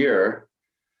 1 year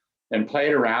and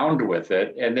played around with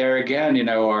it. And there again,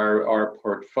 our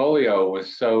portfolio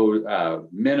was so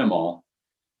minimal.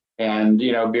 And,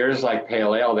 beers like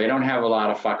Pale Ale, they don't have a lot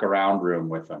of fuck around room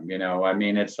with them.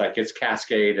 It's like it's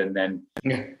Cascade and then,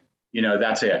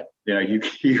 that's it.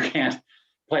 You can't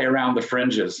play around the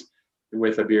fringes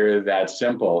with a beer that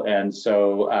simple. And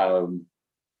so,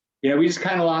 we just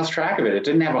kind of lost track of it. It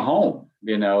didn't have a home,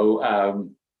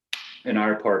 in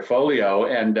our portfolio.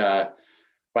 And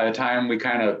by the time we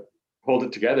kind of pulled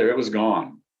it together, it was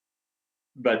gone.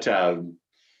 But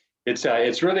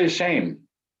it's really a shame.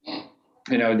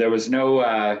 There was no,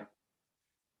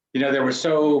 there were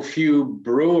so few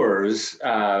brewers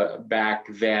back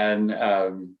then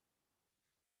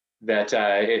that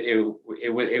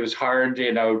it was hard,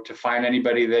 to find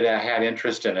anybody that had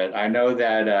interest in it. I know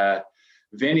that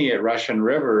Vinny at Russian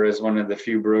River is one of the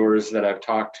few brewers that I've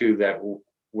talked to that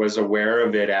was aware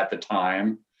of it at the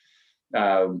time.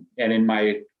 And in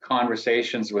my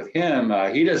conversations with him,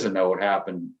 he doesn't know what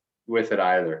happened with it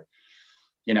either.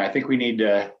 I think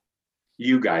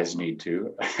you guys need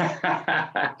to.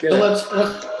 So let's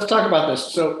talk about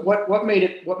this. So what made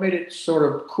it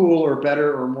sort of cool or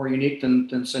better or more unique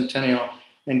than Centennial?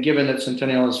 And given that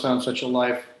Centennial has found such a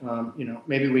life,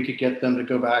 maybe we could get them to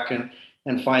go back and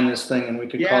find this thing, and we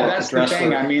could call it the Dressler. That's the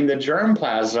thing. The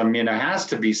germplasm, has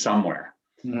to be somewhere.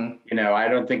 Mm-hmm. I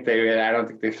don't think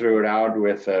they threw it out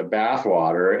with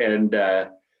bathwater. And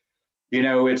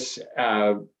it's.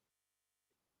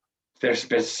 There's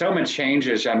been so many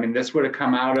changes. This would have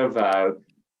come out of the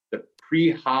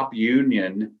pre-Hop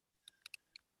Union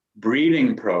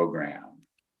breeding program.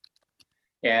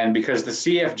 And because the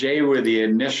CFJ were the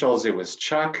initials, it was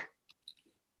Chuck,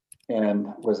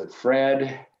 and was it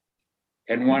Fred,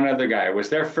 and one other guy. It was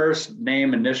their first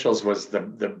name initials was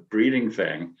the breeding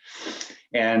thing.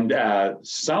 And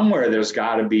somewhere there's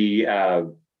got to be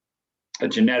a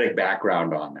genetic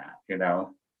background on that,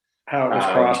 How it was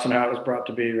crossed and how it was brought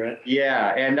to be, right?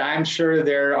 Yeah, and I'm sure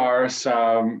there are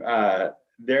some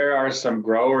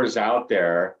growers out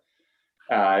there.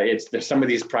 There's some of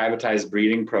these privatized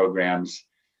breeding programs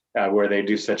where they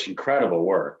do such incredible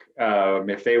work.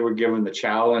 If they were given the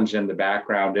challenge and the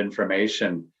background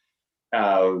information,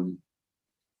 they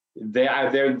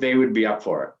would be up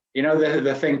for it.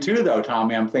 The thing too, though,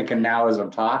 Tommy, I'm thinking now as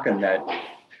I'm talking that,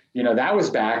 that was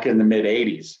back in the mid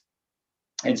 '80s.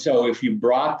 And so if you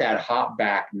brought that hop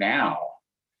back now,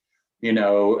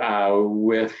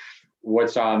 with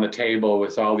what's on the table,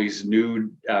 with all these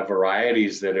new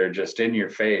varieties that are just in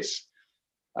your face,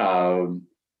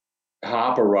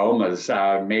 hop aromas,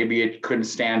 maybe it couldn't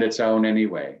stand its own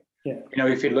anyway. Yeah.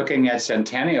 If you're looking at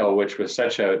Centennial, which was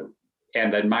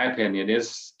and in my opinion, is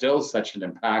still such an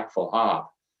impactful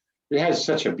hop, it has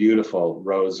such a beautiful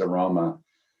rose aroma.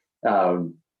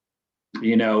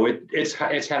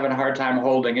 It's having a hard time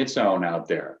holding its own out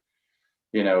there,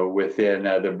 within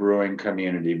the brewing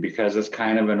community, because it's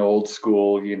kind of an old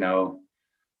school,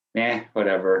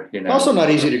 whatever. Also not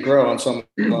easy to grow on some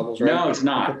levels, right? No, it's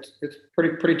not. It's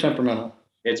pretty temperamental.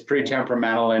 It's pretty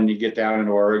temperamental, and you get down in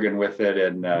Oregon with it,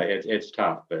 and it's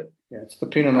tough. But yeah, it's the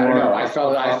Pinot Noir. I don't know. I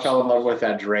fell in love with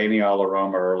that Dressler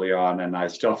aroma early on, and I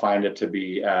still find it to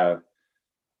be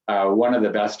one of the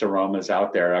best aromas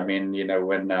out there.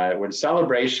 When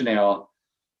Celebration Ale,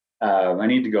 I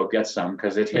need to go get some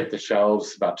because it hit the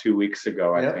shelves about 2 weeks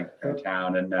ago, I think, in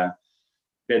town, and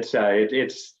it's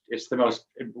the most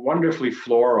wonderfully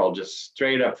floral, just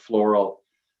straight up floral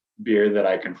beer that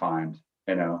I can find.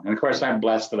 And of course I'm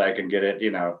blessed that I can get it,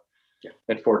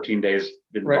 at 14 days.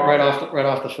 Right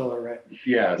off the filler, right?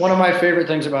 Yeah. One of my favorite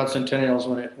things about Centennial is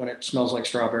when it smells like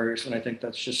strawberries, and I think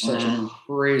that's just such a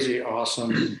crazy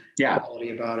awesome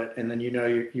quality about it. And then you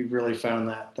really found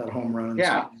that home run.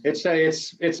 Yeah,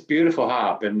 it's beautiful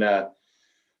hop, and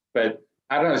but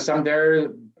I don't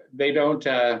know, they don't.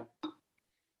 They're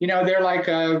like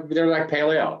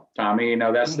Pale Ale, Tommy.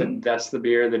 That's the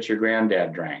beer that your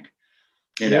granddad drank.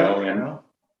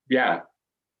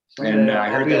 And I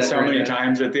heard that so many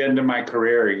times at the end of my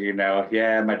career,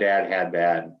 yeah, my dad had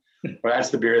that. Well, that's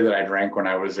the beer that I drank when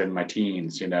I was in my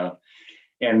teens, and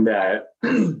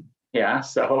yeah,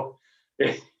 so,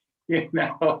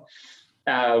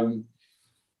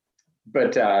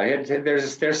 but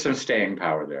there's some staying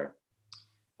power there.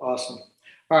 Awesome.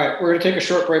 All right, we're going to take a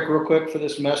short break real quick for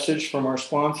this message from our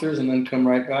sponsors and then come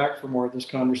right back for more of this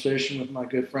conversation with my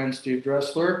good friend, Steve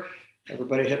Dressler.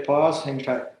 Everybody hit pause, hang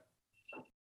tight.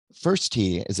 First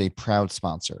Tee is a proud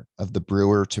sponsor of the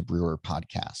Brewer to Brewer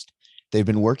podcast. They've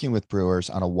been working with brewers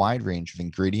on a wide range of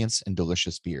ingredients and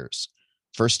delicious beers.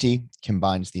 First Tee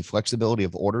combines the flexibility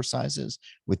of order sizes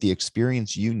with the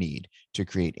experience you need to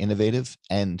create innovative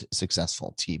and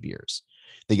successful tea beers.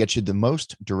 They get you the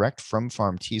most direct from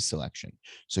farm tea selection,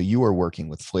 so you are working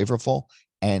with flavorful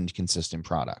and consistent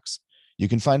products. You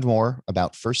can find more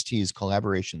about First Tee's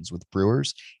collaborations with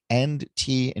brewers and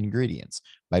tea ingredients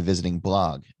by visiting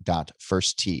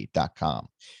blog.firsttee.com.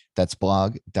 That's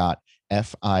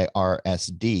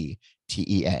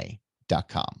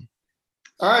blog.firsttee.com.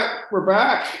 All right, we're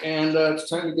back, and it's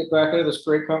time to get back into this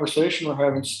great conversation we're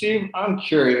having. Steve, I'm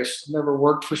curious. I've never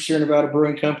worked for Sierra Nevada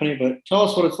Brewing Company, but tell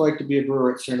us what it's like to be a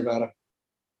brewer at Sierra Nevada.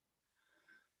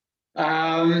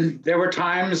 There were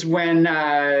times when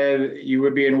you were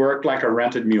being worked like a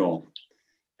rented mule.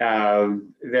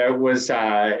 There was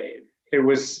a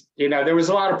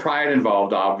lot of pride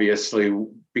involved, obviously,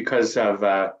 because of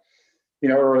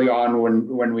early on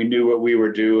when we knew what we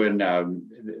were doing.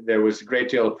 There was a great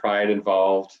deal of pride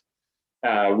involved.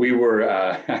 We were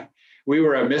a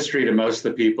mystery to most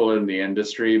of the people in the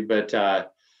industry, but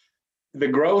the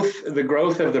growth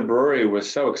of the brewery was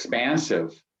so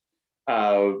expansive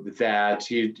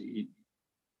that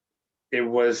it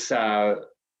was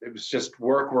just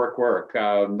work.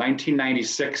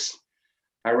 1996,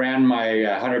 I ran my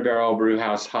 100-barrel brew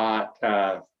house hot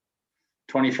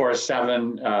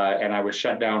 24/7, and I was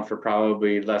shut down for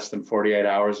probably less than 48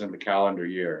 hours in the calendar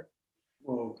year.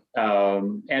 Whoa.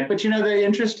 But the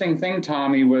interesting thing,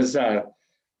 Tommy, was I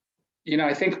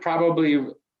think probably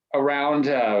around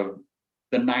the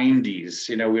 90s,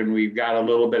 when we got a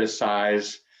little bit of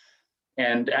size,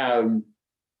 and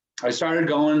I started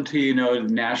going to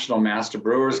National Master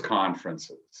Brewers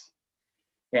conferences,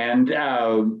 and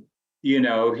here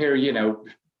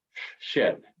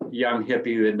shit, young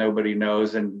hippie that nobody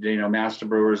knows, and Master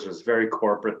Brewers was very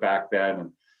corporate back then,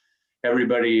 and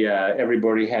everybody had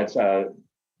a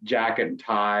jacket and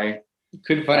tie. You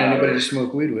couldn't find anybody to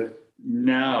smoke weed with.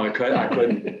 No, I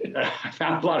couldn't. I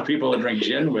found a lot of people to drink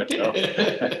gin with, though.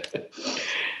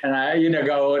 And I,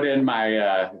 go in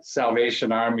my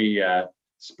Salvation Army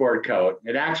sport coat.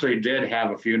 It actually did have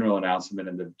a funeral announcement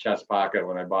in the chest pocket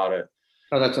when I bought it.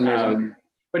 Oh, that's amazing.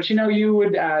 But you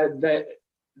would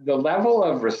the level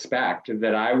of respect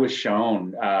that I was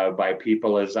shown by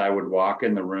people as I would walk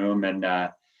in the room, and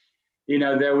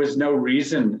there was no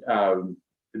reason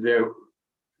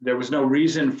there was no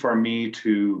reason for me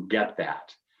to get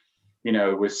that.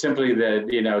 It was simply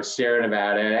that Sierra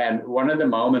Nevada, and one of the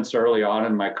moments early on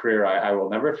in my career, I will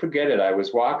never forget it. I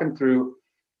was walking through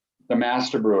the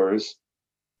Master Brewers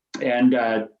and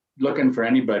looking for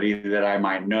anybody that I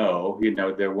might know.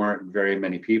 There weren't very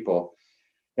many people,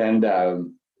 and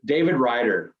David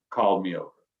Ryder called me over,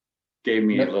 gave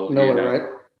me a little. Right?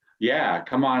 Yeah,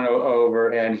 come on over.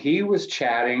 And he was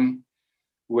chatting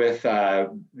with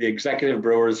the executive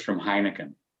brewers from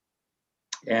Heineken.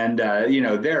 And,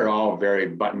 they're all very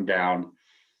buttoned down.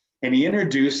 And he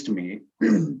introduced me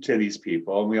to these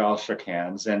people, and we all shook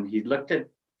hands. And he looked at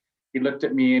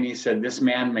me and he said, "This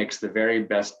man makes the very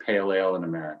best pale ale in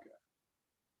America."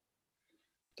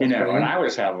 And I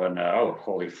was having a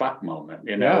holy fuck moment,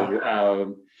 Yeah.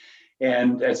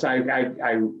 And it's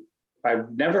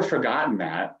I've never forgotten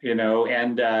that,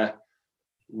 and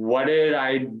what did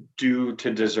I do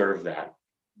to deserve that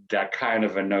kind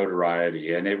of a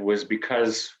notoriety? And it was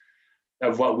because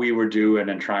of what we were doing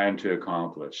and trying to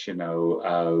accomplish, and as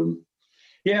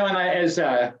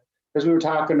we were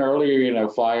talking earlier,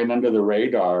 flying under the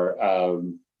radar,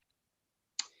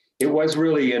 it was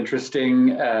really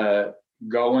interesting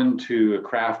going to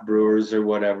craft brewers or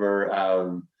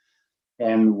whatever,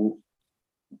 and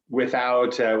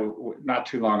without not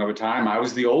too long of a time, I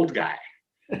was the old guy.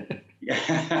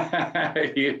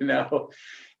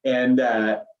 And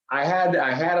I had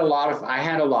a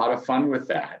lot of fun with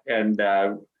that, and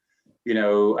got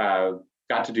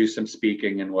to do some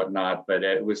speaking and whatnot. But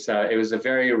it was a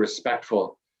very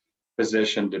respectful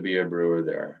position to be a brewer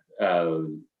there.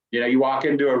 You walk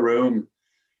into a room,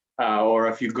 or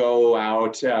if you go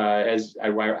out, as I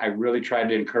really tried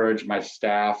to encourage my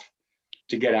staff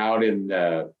to get out in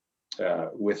the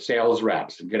with sales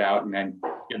reps and get out and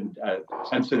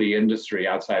sense of the industry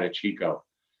outside of Chico.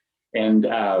 And,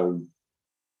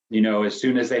 as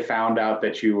soon as they found out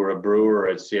that you were a brewer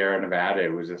at Sierra Nevada,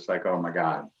 it was just like, oh my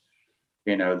God,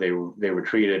 they were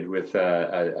treated with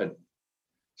a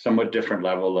somewhat different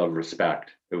level of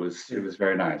respect. It was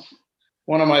very nice.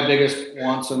 One of my biggest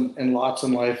wants and lots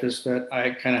in life is that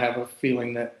I kind of have a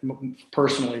feeling that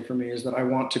personally for me is that I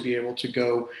want to be able to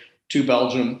go to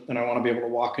Belgium and I want to be able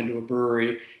to walk into a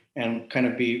brewery and kind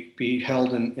of be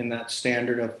held in that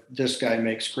standard of this guy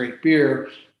makes great beer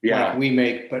like we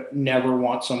make, but never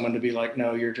want someone to be like,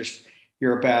 no, you're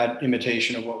a bad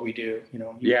imitation of what we do.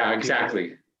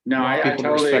 Exactly. No, I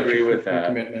totally agree with that.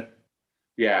 Commitment.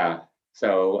 Yeah.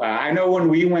 So I know when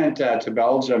we went to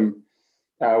Belgium,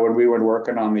 when we were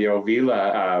working on the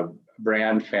Ovila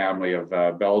brand family of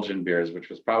Belgian beers, which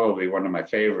was probably one of my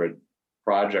favorite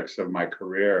projects of my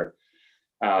career,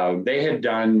 they had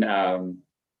done,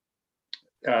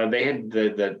 they had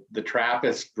the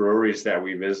Trappist breweries that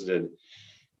we visited,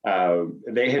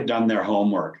 they had done their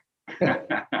homework.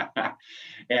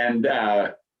 And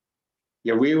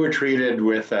we were treated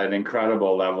with an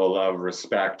incredible level of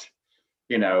respect,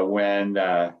 when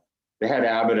the head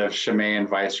abbot of Chimay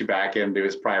invites you back into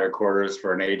his private quarters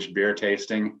for an aged beer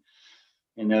tasting.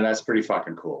 That's pretty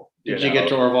fucking cool. Did you get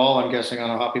to Orval? I'm guessing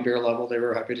on a hoppy beer level, they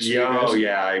were happy to see you guys. Oh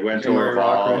yeah, I went to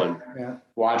Orval and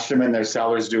watched them in their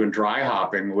cellars doing dry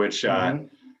hopping, which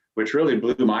really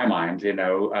blew my mind.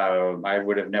 I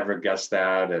would have never guessed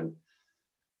that. And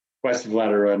West of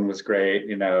Letterin was great,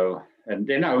 and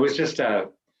it was just a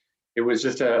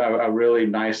really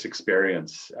nice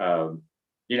experience.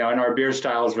 And our beer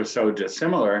styles were so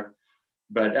dissimilar,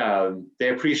 but they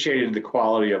appreciated the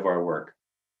quality of our work.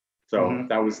 So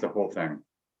that was the whole thing.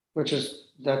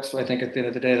 That's I think at the end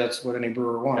of the day, that's what any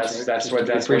brewer wants. Right? That's what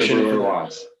a brewer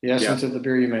wants. The essence of the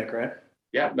beer you make, right?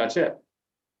 Yeah, that's it.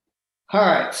 All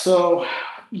right. So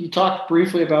you talked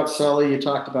briefly about Sully. You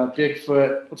talked about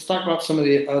Bigfoot. Let's talk about some of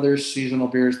the other seasonal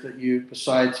beers that you,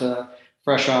 besides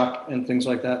Fresh Hop and things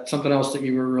like that. Something else that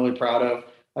you were really proud of.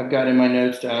 I've got in my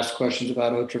notes to ask questions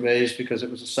about Autrevés because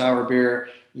it was a sour beer.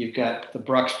 You've got the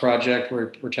Brux project where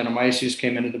Brettanomyces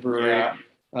came into the brewery. Yeah.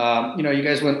 You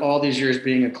guys went all these years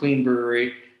being a clean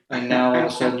brewery, and now all of a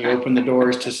sudden you open the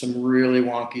doors to some really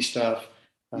wonky stuff.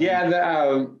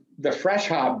 The Fresh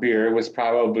Hop beer was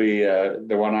probably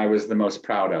the one I was the most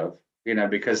proud of,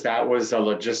 because that was a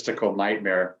logistical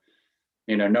nightmare.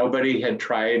 Nobody had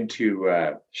tried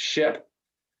to ship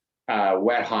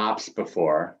wet hops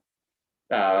before.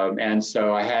 And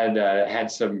so I had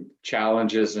some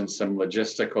challenges and some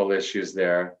logistical issues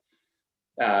there.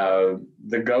 The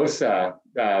Gosa,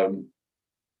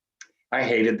 I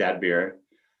hated that beer.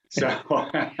 So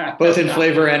both in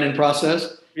flavor and in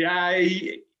process.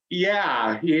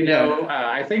 Yeah.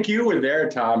 I think you were there,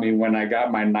 Tommy, when I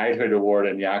got my knighthood award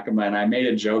in Yakima, and I made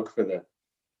a joke for the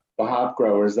hop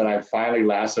growers that I finally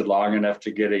lasted long enough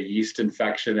to get a yeast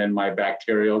infection in my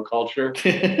bacterial culture.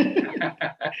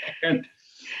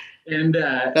 And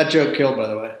that joke killed, by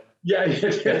the way. Yeah,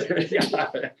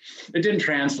 it didn't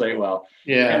translate well.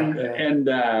 And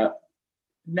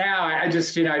now I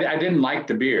just, I didn't like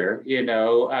the beer, and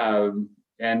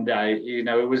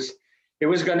it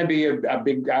was going to be a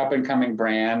big up and coming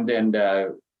brand, and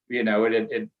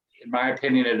it in my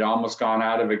opinion, it had almost gone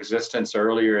out of existence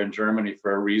earlier in Germany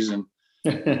for a reason.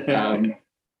 The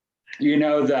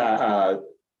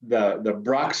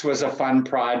Brux was a fun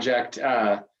project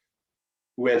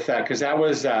because that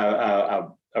was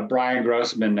a Brian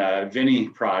Grossman Vinny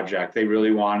project. They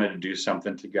really wanted to do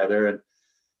something together, and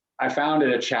I found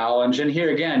it a challenge. And here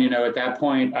again, at that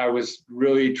point, I was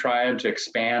really trying to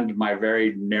expand my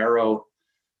very narrow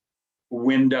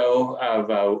window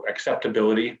of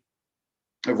acceptability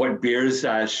of what beers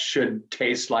should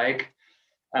taste like,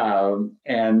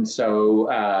 and so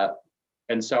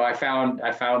I found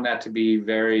that to be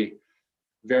very,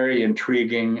 very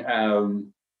intriguing.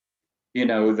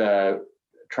 The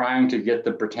trying to get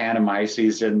the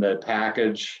Brettanomyces in the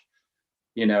package,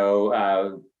 it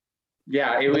was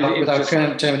without just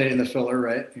contaminating the filler,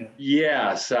 right?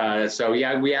 Yeah. Yes.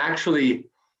 We actually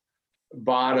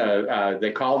bought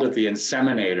they called it the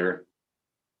inseminator.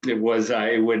 It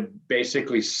would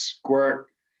basically squirt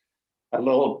a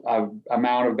little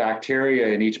amount of bacteria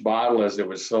in each bottle as it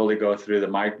would slowly go through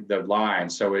the line.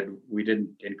 So we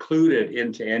didn't include it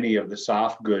into any of the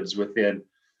soft goods within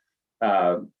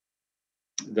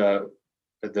the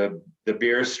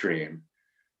beer stream,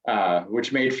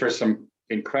 which made for some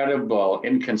incredible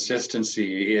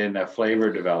inconsistency in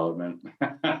flavor development.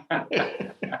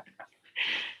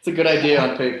 It's a good idea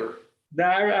on paper.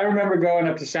 I remember going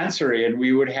up to Sensory, and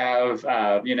we would have,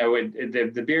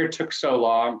 the beer took so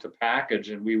long to package,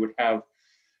 and we would have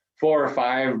 4 or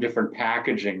 5 different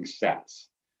packaging sets,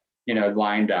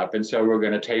 lined up. And so we're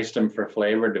going to taste them for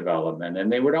flavor development, and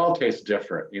they would all taste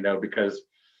different, because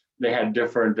they had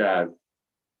different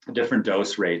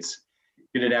dose rates.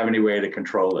 You didn't have any way to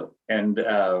control it. And,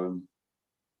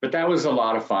 but that was a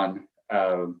lot of fun.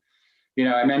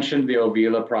 I mentioned the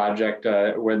Ovila project.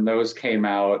 When those came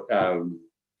out,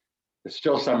 it's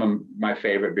still some of my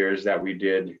favorite beers that we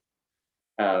did.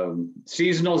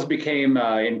 Seasonals became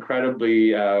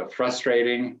incredibly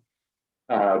frustrating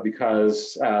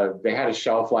because they had a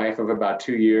shelf life of about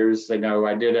 2 years. I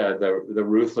did the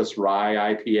Ruthless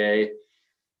Rye IPA.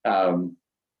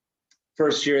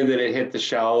 First year that it hit the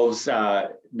shelves,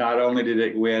 not only did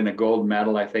it win a gold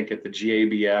medal, I think, at the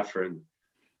GABF or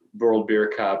World Beer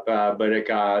Cup, but it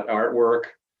got artwork,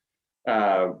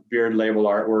 beer label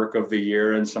artwork of the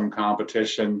year in some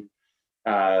competition.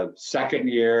 Second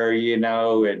year,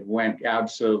 it went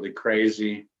absolutely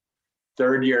crazy.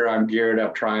 Third year, I'm geared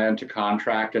up trying to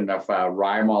contract enough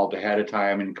rye malt ahead of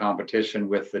time in competition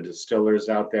with the distillers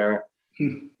out there.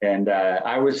 And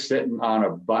I was sitting on a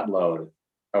buttload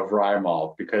of rye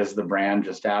malt because the brand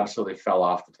just absolutely fell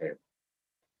off the table.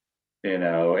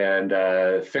 And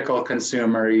fickle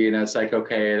consumer, it's like,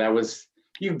 okay,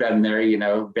 you've been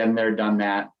there, been there, done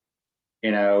that,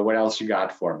 what else you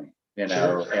got for me,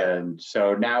 Sure. And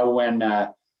so now when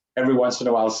every once in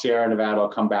a while, Sierra Nevada will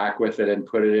come back with it and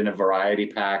put it in a variety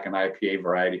pack, an IPA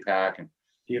variety pack. And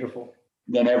Beautiful.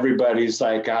 then everybody's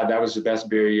like, God, that was the best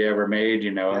beer you ever made,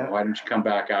 Yeah. Why didn't you come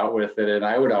back out with it? And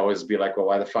I would always be like, well,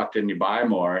 why the fuck didn't you buy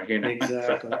more?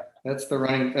 Exactly. That's the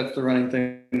running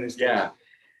thing these days. Yeah.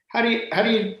 How do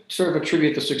you sort of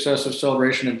attribute the success of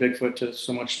Celebration and Bigfoot to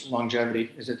so much longevity?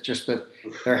 Is it just that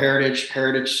they're heritage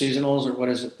seasonals, or what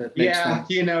is it that makes them?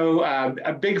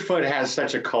 Bigfoot has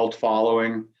such a cult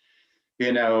following. Do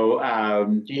you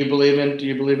believe in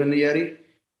the Yeti?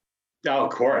 Oh,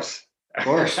 of course. Of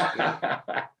course.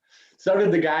 So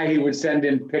did the guy he would send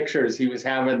in pictures. He was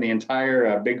having the entire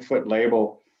Bigfoot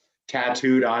label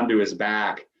tattooed onto his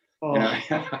back. Oh.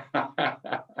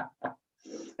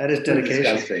 That is dedication.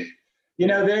 Disgusting.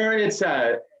 There it's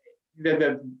the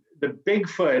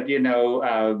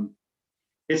Bigfoot.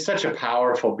 It's such a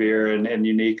powerful beer and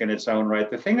unique in its own right.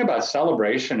 The thing about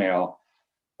Celebration Ale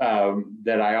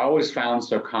that I always found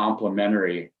so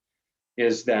complimentary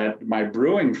is that my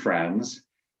brewing friends,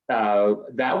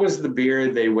 that was the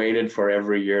beer they waited for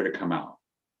every year to come out.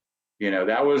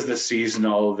 That was the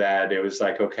seasonal that it was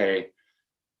like, okay,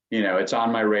 it's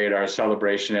on my radar.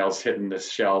 Celebration Ale's hitting the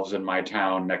shelves in my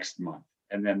town next month.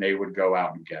 And then they would go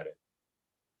out and get it.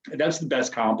 And that's the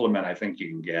best compliment I think you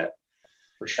can get.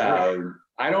 For sure.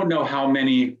 I don't know how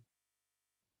many,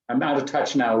 I'm out of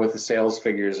touch now with the sales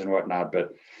figures and whatnot,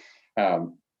 but I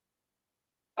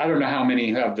don't know how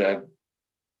many of the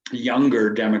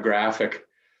younger demographic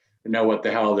know what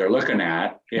the hell they're looking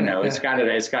at. It's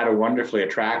got a wonderfully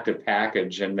attractive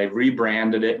package, and they've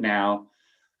rebranded it now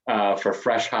for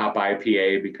Fresh Hop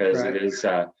IPA because It is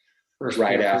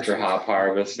right after hop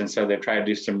harvest, and so they've tried to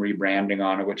do some rebranding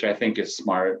on it, which I think is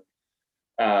smart.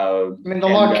 The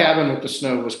log cabin with the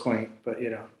snow was quaint, but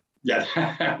Yeah,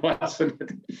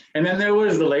 and then there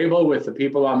was the label with the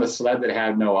people on the sled that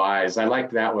had no eyes. I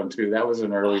liked that one too. That was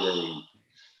an early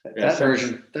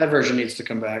version. That version needs to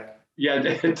come back. Yeah,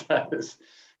 it does,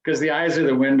 because the eyes are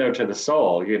the window to the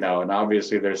soul, and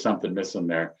obviously there's something missing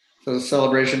there. So the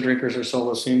Celebration drinkers are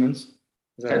soulless humans?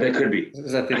 They could be.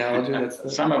 Is that the analogy?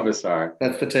 Some of us are.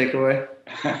 That's the takeaway.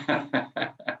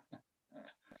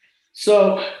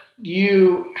 So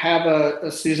you have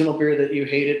a seasonal beer that you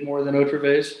hated more than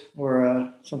Autrevez,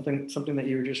 or something that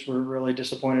you were really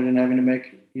disappointed in having to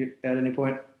make at any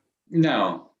point?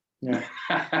 No. Yeah.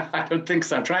 I don't think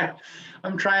so.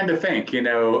 I'm trying to think, I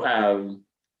don't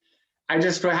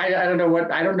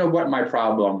know what my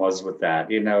problem was with that.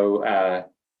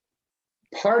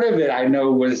 Part of it I know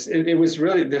was, it was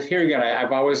really, here again,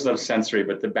 I've always loved sensory,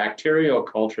 but the bacterial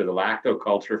culture, the lacto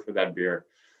culture for that beer,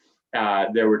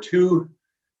 there were 2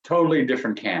 totally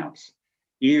different camps.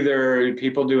 Either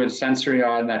people doing sensory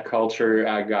on that culture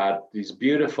got these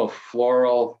beautiful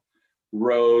floral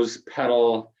rose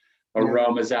petal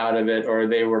aromas out of it, or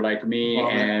they were like me,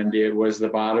 vomit. And it was the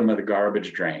bottom of the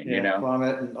garbage drain,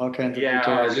 vomit and all kinds of it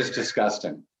was just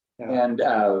disgusting. Yeah. And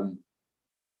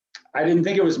I didn't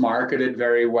think it was marketed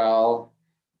very well.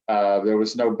 There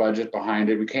was no budget behind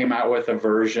it. We came out with a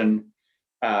version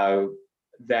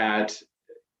that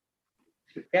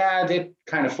it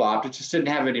kind of flopped. It just didn't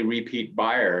have any repeat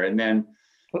buyer. And then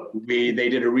they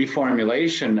did a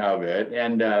reformulation of it,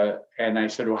 and I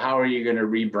said, well, how are you going to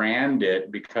rebrand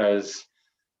it? Because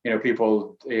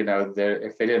people,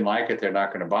 if they didn't like it, they're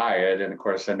not going to buy it. And of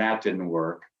course, then that didn't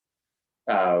work.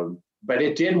 But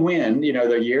it did win.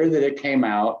 The year that it came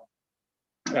out,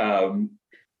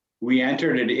 we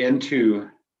entered it into,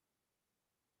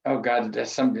 oh God,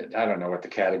 I don't know what the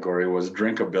category was,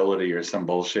 drinkability or some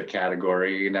bullshit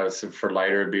category, it's for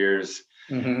lighter beers.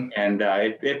 Mm-hmm. And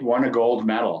it won a gold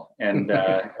medal. And,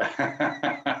 I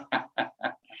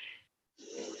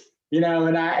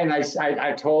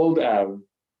told,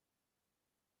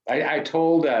 I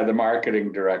told the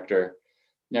marketing director,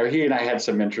 he and I had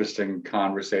some interesting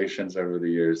conversations over the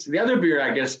years. The other beer,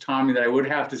 I guess, Tomme, that I would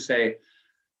have to say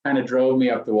kind of drove me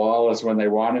up the wall is when they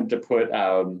wanted to put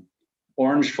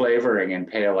orange flavoring in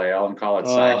pale ale and call it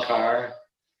sidecar.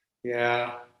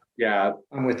 Yeah. Yeah.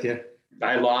 I'm with you.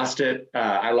 I lost it.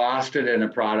 I lost it in a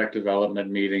product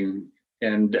development meeting,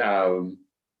 and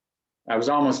I was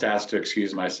almost asked to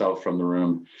excuse myself from the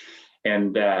room.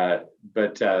 And I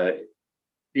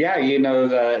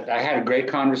had a great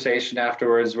conversation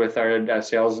afterwards with our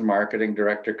sales and marketing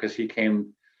director, because he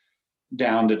came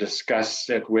down to discuss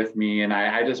it with me, and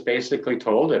I just basically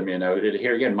told him,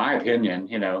 here again, my opinion,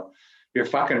 you're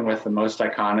fucking with the most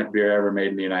iconic beer ever made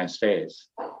in the United States.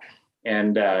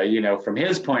 And, from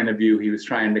his point of view, he was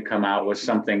trying to come out with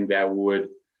something that would,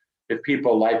 if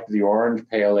people liked the orange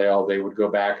pale ale, they would go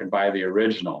back and buy the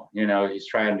original. He's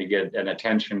trying to get an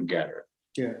attention getter.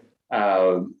 Yeah.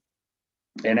 And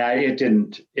it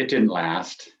didn't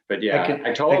last. But yeah,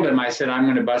 I told him, I said, I'm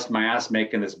going to bust my ass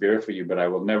making this beer for you, but I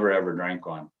will never, ever drink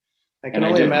one. I can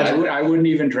only imagine. I wouldn't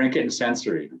even drink it in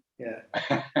sensory. Yeah.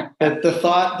 But the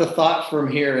thought from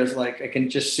here is like, I can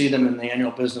just see them in the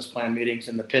annual business plan meetings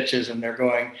and the pitches, and they're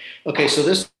going, okay, so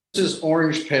this is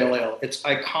orange pale ale. It's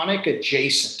iconic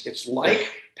adjacent. It's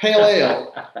like pale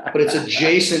ale, but it's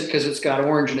adjacent because it's got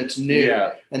orange and it's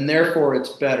new, and therefore it's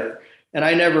better. And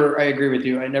I agree with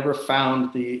you. I never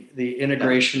found the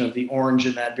integration of the orange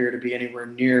in that beer to be anywhere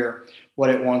near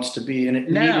what it wants to be. And it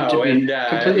needed to be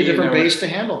completely different base to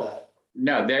handle that.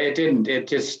 No, it didn't.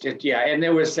 And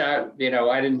there was, I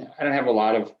don't have a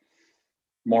lot of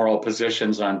moral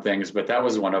positions on things, but that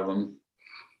was one of them.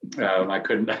 I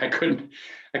couldn't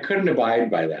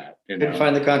abide by that. Didn't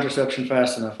find the contraception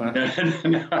fast enough, huh?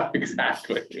 No,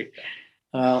 exactly.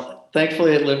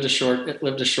 Thankfully, it lived a short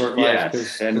life.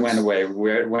 Yes, and went away.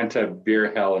 Went to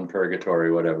beer hell and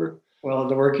purgatory, whatever. Well,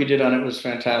 the work you did on it was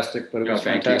fantastic, but it was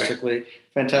fantastically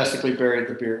buried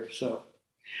the beer. So,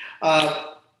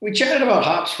 we chatted about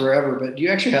hops forever, but do you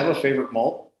actually have a favorite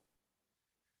malt?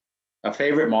 A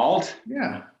favorite malt?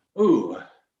 Yeah. Ooh,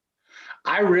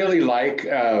 I really like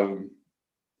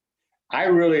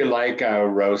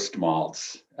roast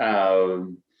malts.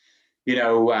 Pale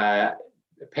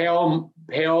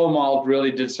malt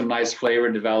really did some nice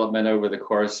flavor development over the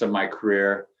course of my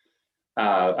career.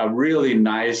 A really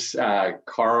nice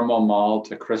caramel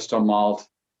malt, a crystal malt,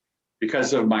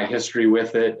 because of my history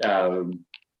with it,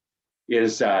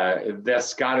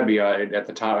 that's got to be at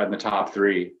the top, in the top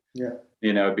three. Yeah.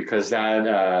 Because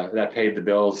that paid the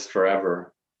bills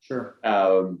forever. Sure.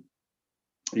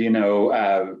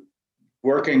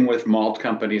 Working with malt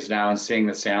companies now and seeing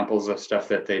the samples of stuff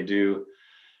that they do,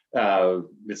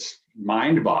 it's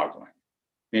mind-boggling.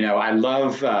 I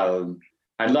love a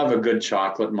good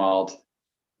chocolate malt,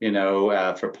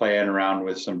 for playing around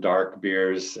with some dark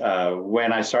beers.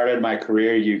 When I started my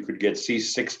career, you could get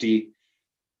C60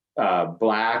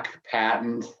 black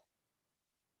patent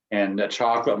and a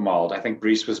chocolate malt. I think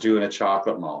Brees was doing a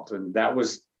chocolate malt, and that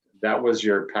was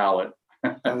your palate.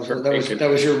 That was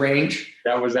your range.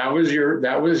 That was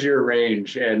your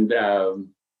range, and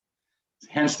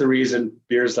hence the reason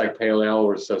beers like pale ale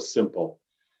were so simple.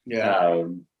 Yeah.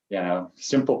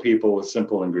 Simple people with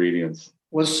simple ingredients.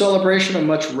 Was Celebration a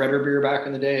much redder beer back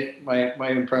in the day? My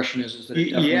impression is that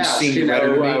it definitely seemed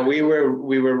redder to me. We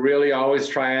were really always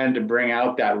trying to bring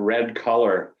out that red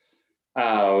color.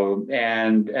 And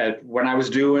when I was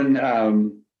doing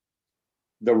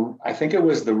I think it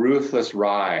was the Ruthless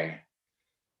Rye,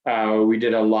 we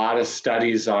did a lot of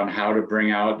studies on how to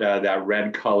bring out that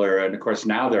red color. And of course,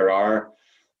 now there are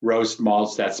roast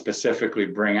malts that specifically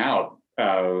bring out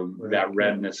that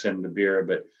redness in the beer.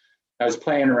 But I was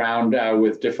playing around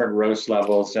with different roast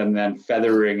levels and then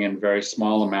feathering in very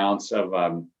small amounts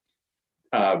of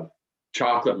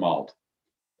chocolate malt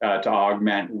to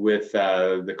augment with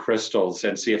the crystals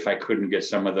and see if I couldn't get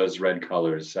some of those red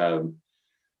colors.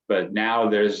 But now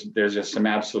there's just some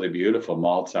absolutely beautiful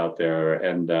malts out there,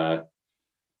 and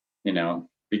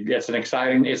it's an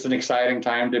exciting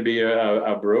time to be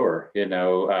a brewer.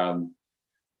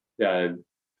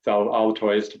 felt all the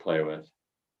toys to play with.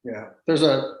 Yeah, there's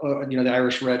the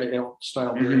Irish red ale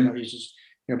style beer, uses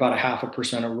about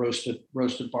 0.5% of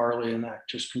roasted barley, and that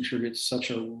just contributes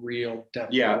such a real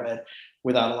depth of red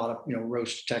without a lot of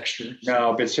roast texture.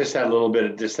 No, but it's just that little bit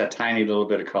of that tiny little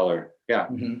bit of color. Yeah.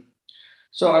 Mm-hmm.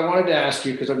 So I wanted to ask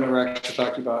you, because I've never actually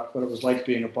talked about what it was like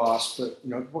being a boss, but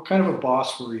what kind of a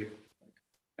boss were you?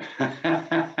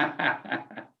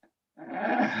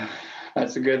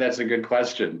 That's a good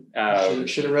question.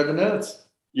 Should have read the notes.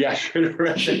 Yeah, should have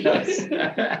read the notes.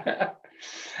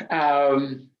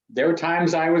 There were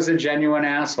times I was a genuine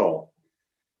asshole.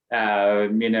 There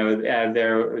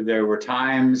were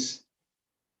times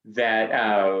that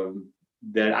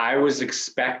I was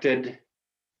expected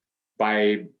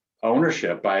by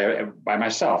ownership, by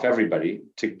myself, everybody,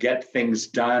 to get things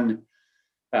done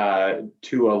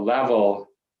to a level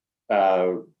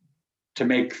to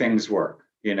make things work.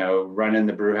 Running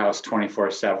the brew house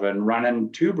 24/7,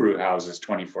 running 2 brew houses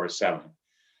 24/7.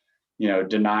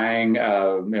 Denying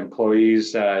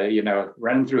employees,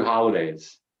 running through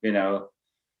holidays.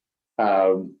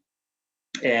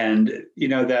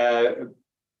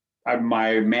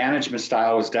 My management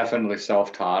style was definitely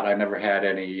self-taught. I never had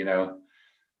any,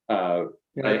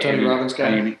 Tony Robbins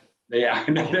guy. Yeah,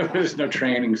 there was no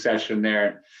training session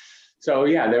there. So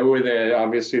there were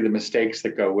obviously the mistakes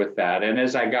that go with that. And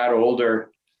as I got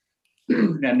older,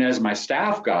 and as my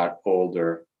staff got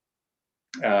older,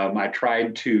 I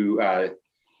tried to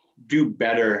do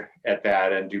better at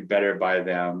that and do better by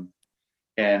them.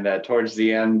 And towards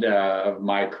the end of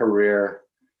my career,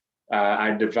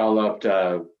 I developed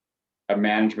a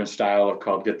management style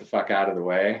called "get the fuck out of the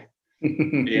way."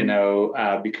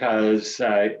 Because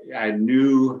I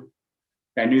knew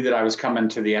that I was coming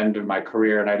to the end of my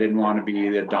career, and I didn't want to be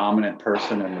the dominant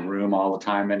person in the room all the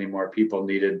time anymore. People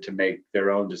needed to make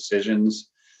their own decisions,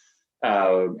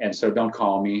 and so don't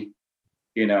call me.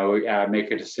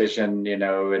 Make a decision.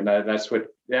 And that's what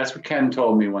Ken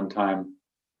told me one time,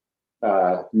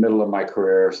 middle of my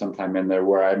career, sometime in there,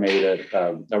 where I made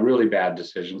a really bad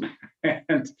decision,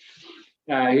 and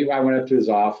I went up to his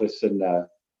office and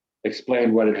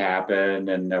explained what had happened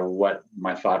and what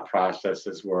my thought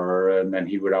processes were. And then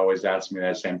he would always ask me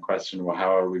that same question: well,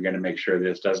 how are we going to make sure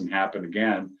this doesn't happen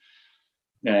again?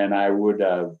 And I would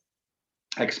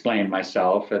explain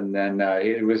myself. And then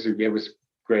it was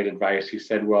great advice. He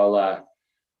said, well,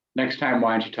 next time,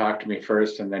 why don't you talk to me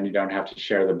first, and then you don't have to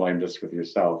share the blame just with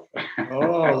yourself.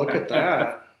 Oh, look at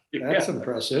that. That's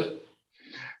impressive.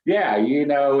 Yeah,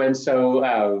 and so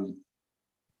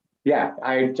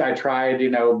I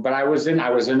tried, but I was in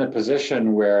a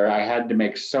position where I had to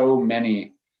make so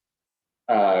many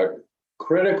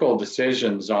critical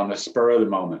decisions on the spur of the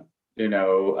moment.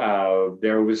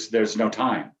 There's no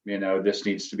time. This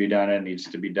needs to be done. It needs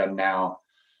to be done now.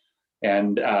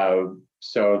 And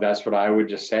so that's what I would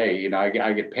just say.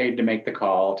 I get paid to make the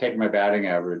call, take my batting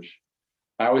average.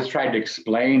 I always tried to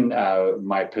explain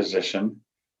my position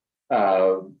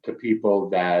to people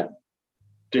that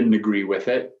didn't agree with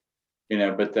it.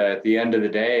 But at the end of the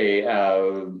day,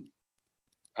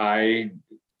 I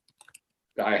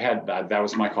had that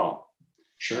was my call.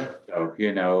 Sure. So,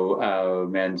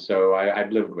 and so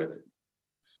I've lived with it.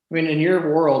 I mean, in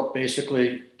your world,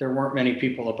 basically, there weren't many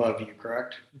people above you,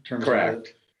 correct?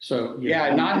 Correct. So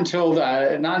not until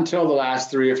the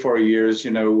last 3 or 4 years,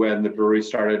 when the brewery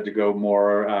started to go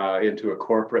more into a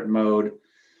corporate mode,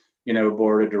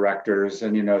 board of directors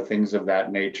and things of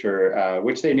that nature,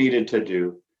 which they needed to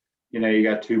do. You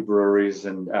got 2 breweries,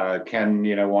 and Ken,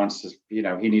 wants to,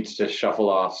 he needs to shuffle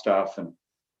off stuff,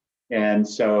 and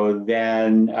so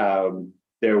then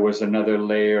there was another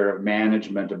layer of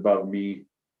management above me.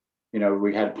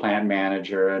 We had plant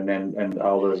manager, and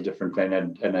all those different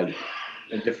things, and a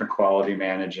different quality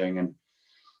managing,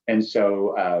 and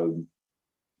so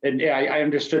I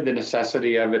understood the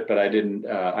necessity of it, but I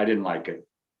didn't like it,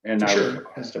 and I was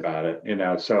depressed about it.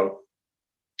 So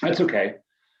that's okay.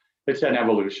 It's an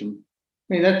evolution.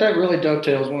 I mean, that really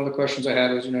dovetails. One of the questions I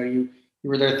had was, you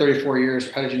were there 34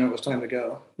 years. How did you know it was time to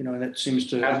go? And it seems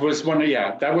to. That was one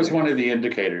of the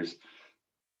indicators.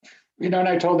 And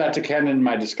I told that to Ken in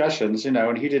my discussions,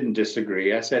 and he didn't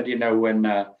disagree. I said, when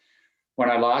I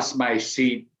lost my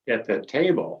seat at the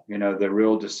table, the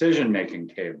real decision-making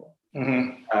table,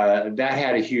 that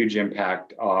had a huge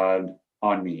impact on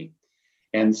me.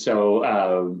 And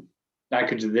so I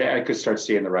could start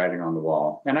seeing the writing on the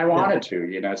wall, and I wanted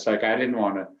to. It's like I didn't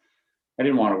want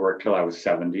to work till I was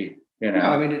 70. No,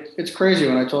 I mean, it's crazy.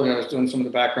 When I told you I was doing some of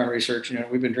the background research,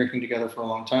 we've been drinking together for a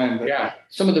long time, but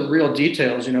some of the real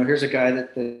details, here's a guy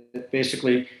that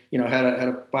basically, had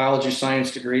a biology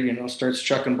science degree, starts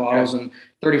chucking bottles and,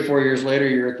 34 years later,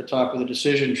 you're at the top of the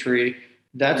decision tree.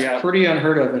 That's pretty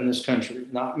unheard of in this country.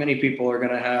 Not many people are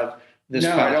going to have this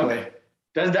pathway.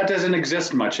 That doesn't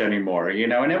exist much anymore,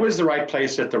 and it was the right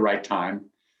place at the right time,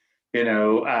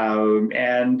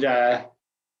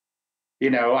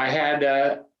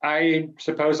 I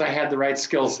suppose I had the right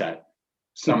skill set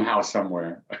somehow,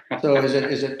 somewhere. So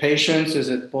is it patience? Is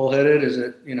it bullheaded? Is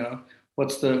it,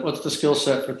 what's the skill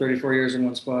set for 34 years in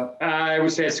one spot? I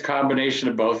would say it's a combination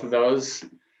of both of those,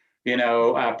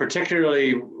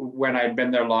 particularly when I'd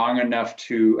been there long enough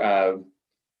to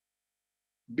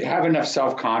have enough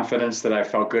self-confidence that I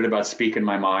felt good about speaking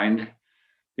my mind,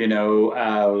 and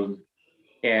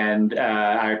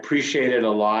I appreciated a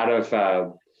lot of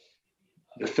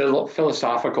the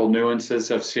philosophical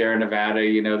nuances of Sierra Nevada,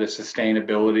 the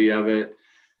sustainability of it,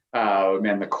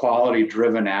 and the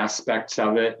quality-driven aspects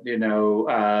of it.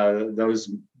 Those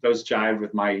jive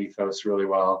with my ethos really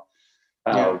well.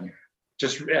 Early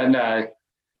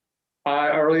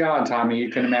on, Tomme, you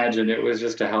can imagine it was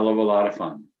just a hell of a lot of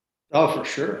fun. Oh, for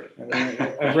sure.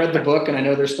 I've read the book, and I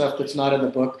know there's stuff that's not in the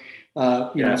book.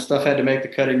 Stuff had to make the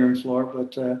cutting room floor,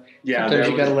 but sometimes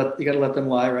you gotta let them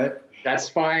lie, right? That's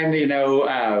fine. We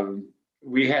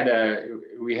had a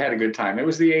good time. It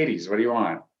was the 80s. What do you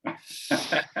want?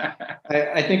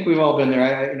 I think we've all been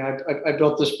there. I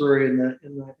built this brewery in the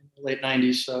late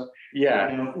 90s, so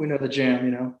we know the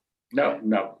jam.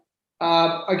 No.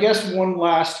 I guess one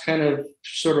last kind of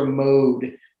sort of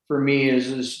mode for me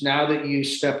is now that you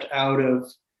stepped out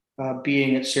of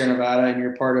being at Sierra Nevada and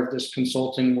you're part of this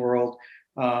consulting world.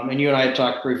 And you and I had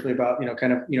talked briefly about,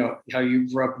 how you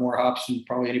rub more hops than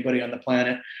probably anybody on the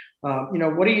planet.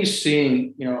 What are you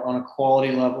seeing, on a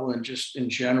quality level and just in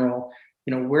general,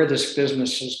 where this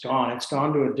business has gone? It's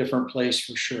gone to a different place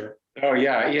for sure. Oh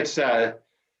yeah. It's the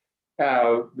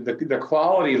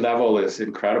quality level is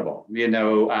incredible,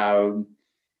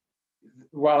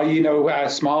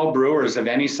 small brewers of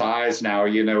any size now,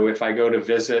 if I go to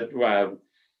visit,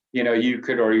 you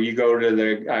go to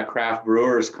the craft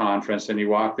brewers conference and you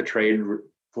walk the trade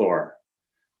floor,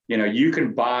 you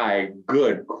can buy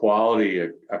good quality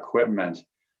equipment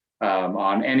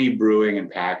on any brewing and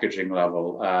packaging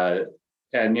level.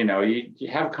 And you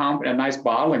have a nice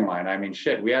bottling line. I mean,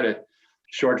 we had a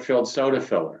short filled soda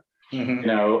filler,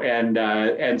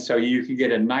 and so you can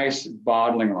get a nice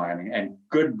bottling line and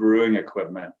good brewing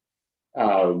equipment.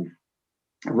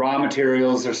 Raw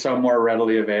materials are so more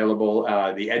readily available.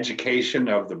 The education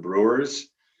of the brewers,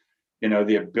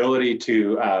 the ability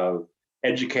to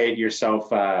educate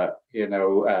yourself. Al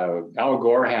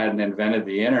Gore hadn't invented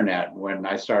the internet when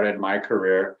I started my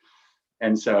career,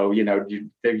 and so you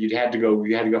had to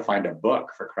go find a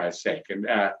book, for Christ's sake.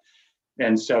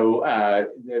 And so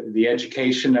the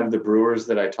education of the brewers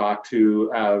that I talk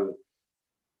to,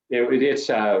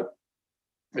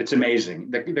 it's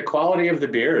amazing. The quality of the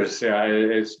beers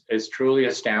is truly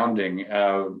astounding.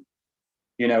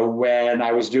 When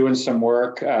I was doing some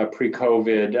work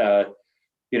pre-COVID,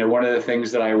 one of the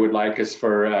things that I would like is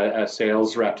for a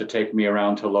sales rep to take me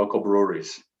around to local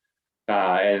breweries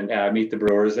and meet the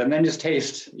brewers and then just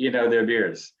taste, their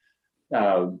beers.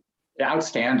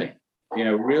 Outstanding,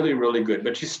 really, really good.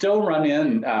 But you still run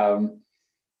into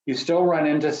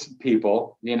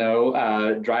people,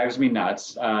 drives me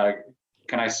nuts.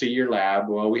 Can I see your lab?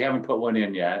 Well, we haven't put one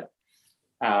in yet.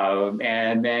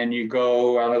 And then you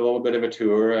go on a little bit of a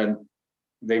tour and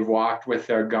they've walked with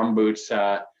their gumboots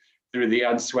through the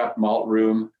unswept malt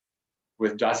room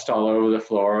with dust all over the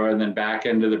floor and then back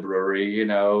into the brewery,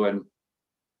 and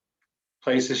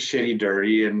place is shitty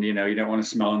dirty and, you don't want to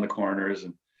smell in the corners.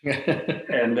 And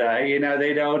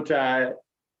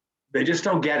they just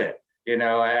don't get it.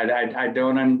 I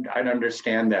don't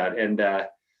understand that. And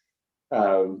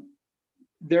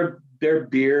their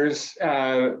beers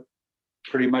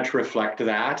pretty much reflect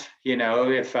that.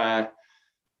 If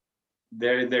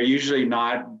they're usually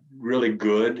not really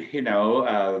good.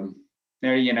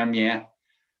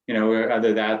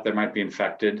 Other that they might be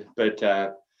infected. But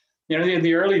in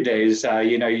the early days,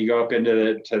 you go up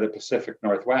into the Pacific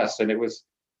Northwest, and it was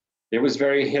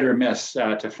very hit or miss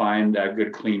to find a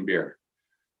good clean beer,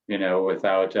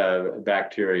 without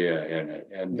bacteria in it.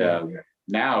 And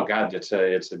now, God, it's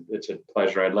a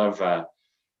pleasure. I love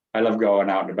going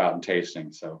out and about and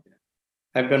tasting. So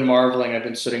I've been marveling. I've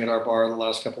been sitting at our bar the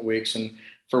last couple of weeks, and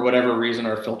for whatever reason,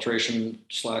 our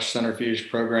filtration/centrifuge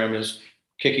program is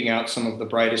kicking out some of the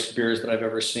brightest beers that I've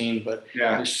ever seen. But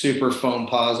they're super foam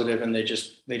positive, and they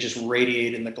just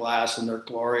radiate in the glass, and they're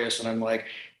glorious. And I'm like,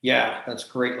 yeah, that's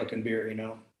great looking beer,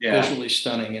 visually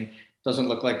stunning. doesn't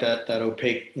look like that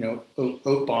opaque,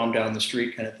 oat bomb down the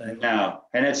street kind of thing. No,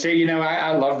 and it's,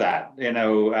 I love that,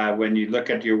 when you look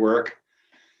at your work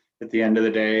at the end of the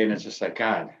day, and it's just like,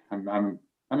 God, I'm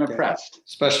impressed.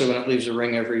 Especially when it leaves a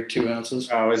ring every 2 ounces.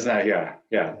 Oh, isn't that?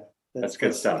 Yeah. That's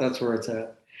good stuff. That's where it's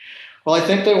at. Well, I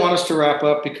think they want us to wrap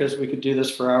up because we could do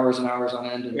this for hours and hours on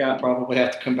end, and we'll probably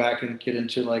have to come back and get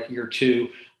into like year 2,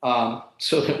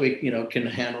 so that we, can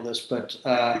handle this. But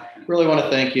really want to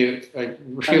thank you. I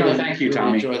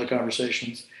really enjoy the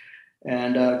conversations.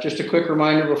 And just a quick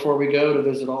reminder before we go to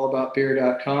visit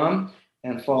allaboutbeer.com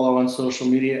and follow on social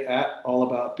media at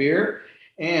allaboutbeer.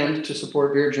 And to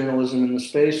support beer journalism in the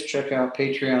space, check out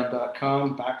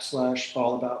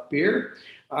patreon.com/allaboutbeer.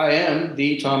 I am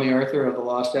the Tomme Arthur of the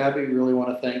Lost Abbey. Really want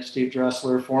to thank Steve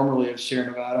Dressler, formerly of Sierra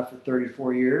Nevada for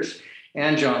 34 years,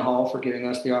 and John Hall for giving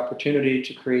us the opportunity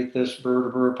to create this Brewer to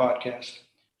Brewer podcast.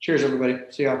 Cheers, everybody.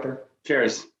 See you out there.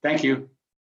 Cheers. Thank you.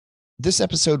 This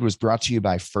episode was brought to you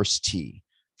by First Tea.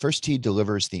 First Tea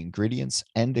delivers the ingredients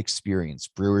and experience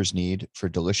brewers need for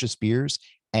delicious beers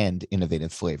and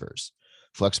innovative flavors,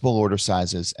 flexible order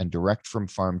sizes, and direct from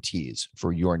farm teas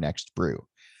for your next brew.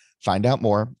 Find out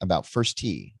more about First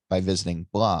Tea by visiting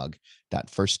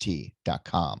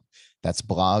blog.firsttea.com. That's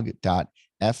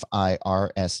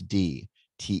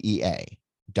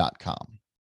blog.firsttea.com.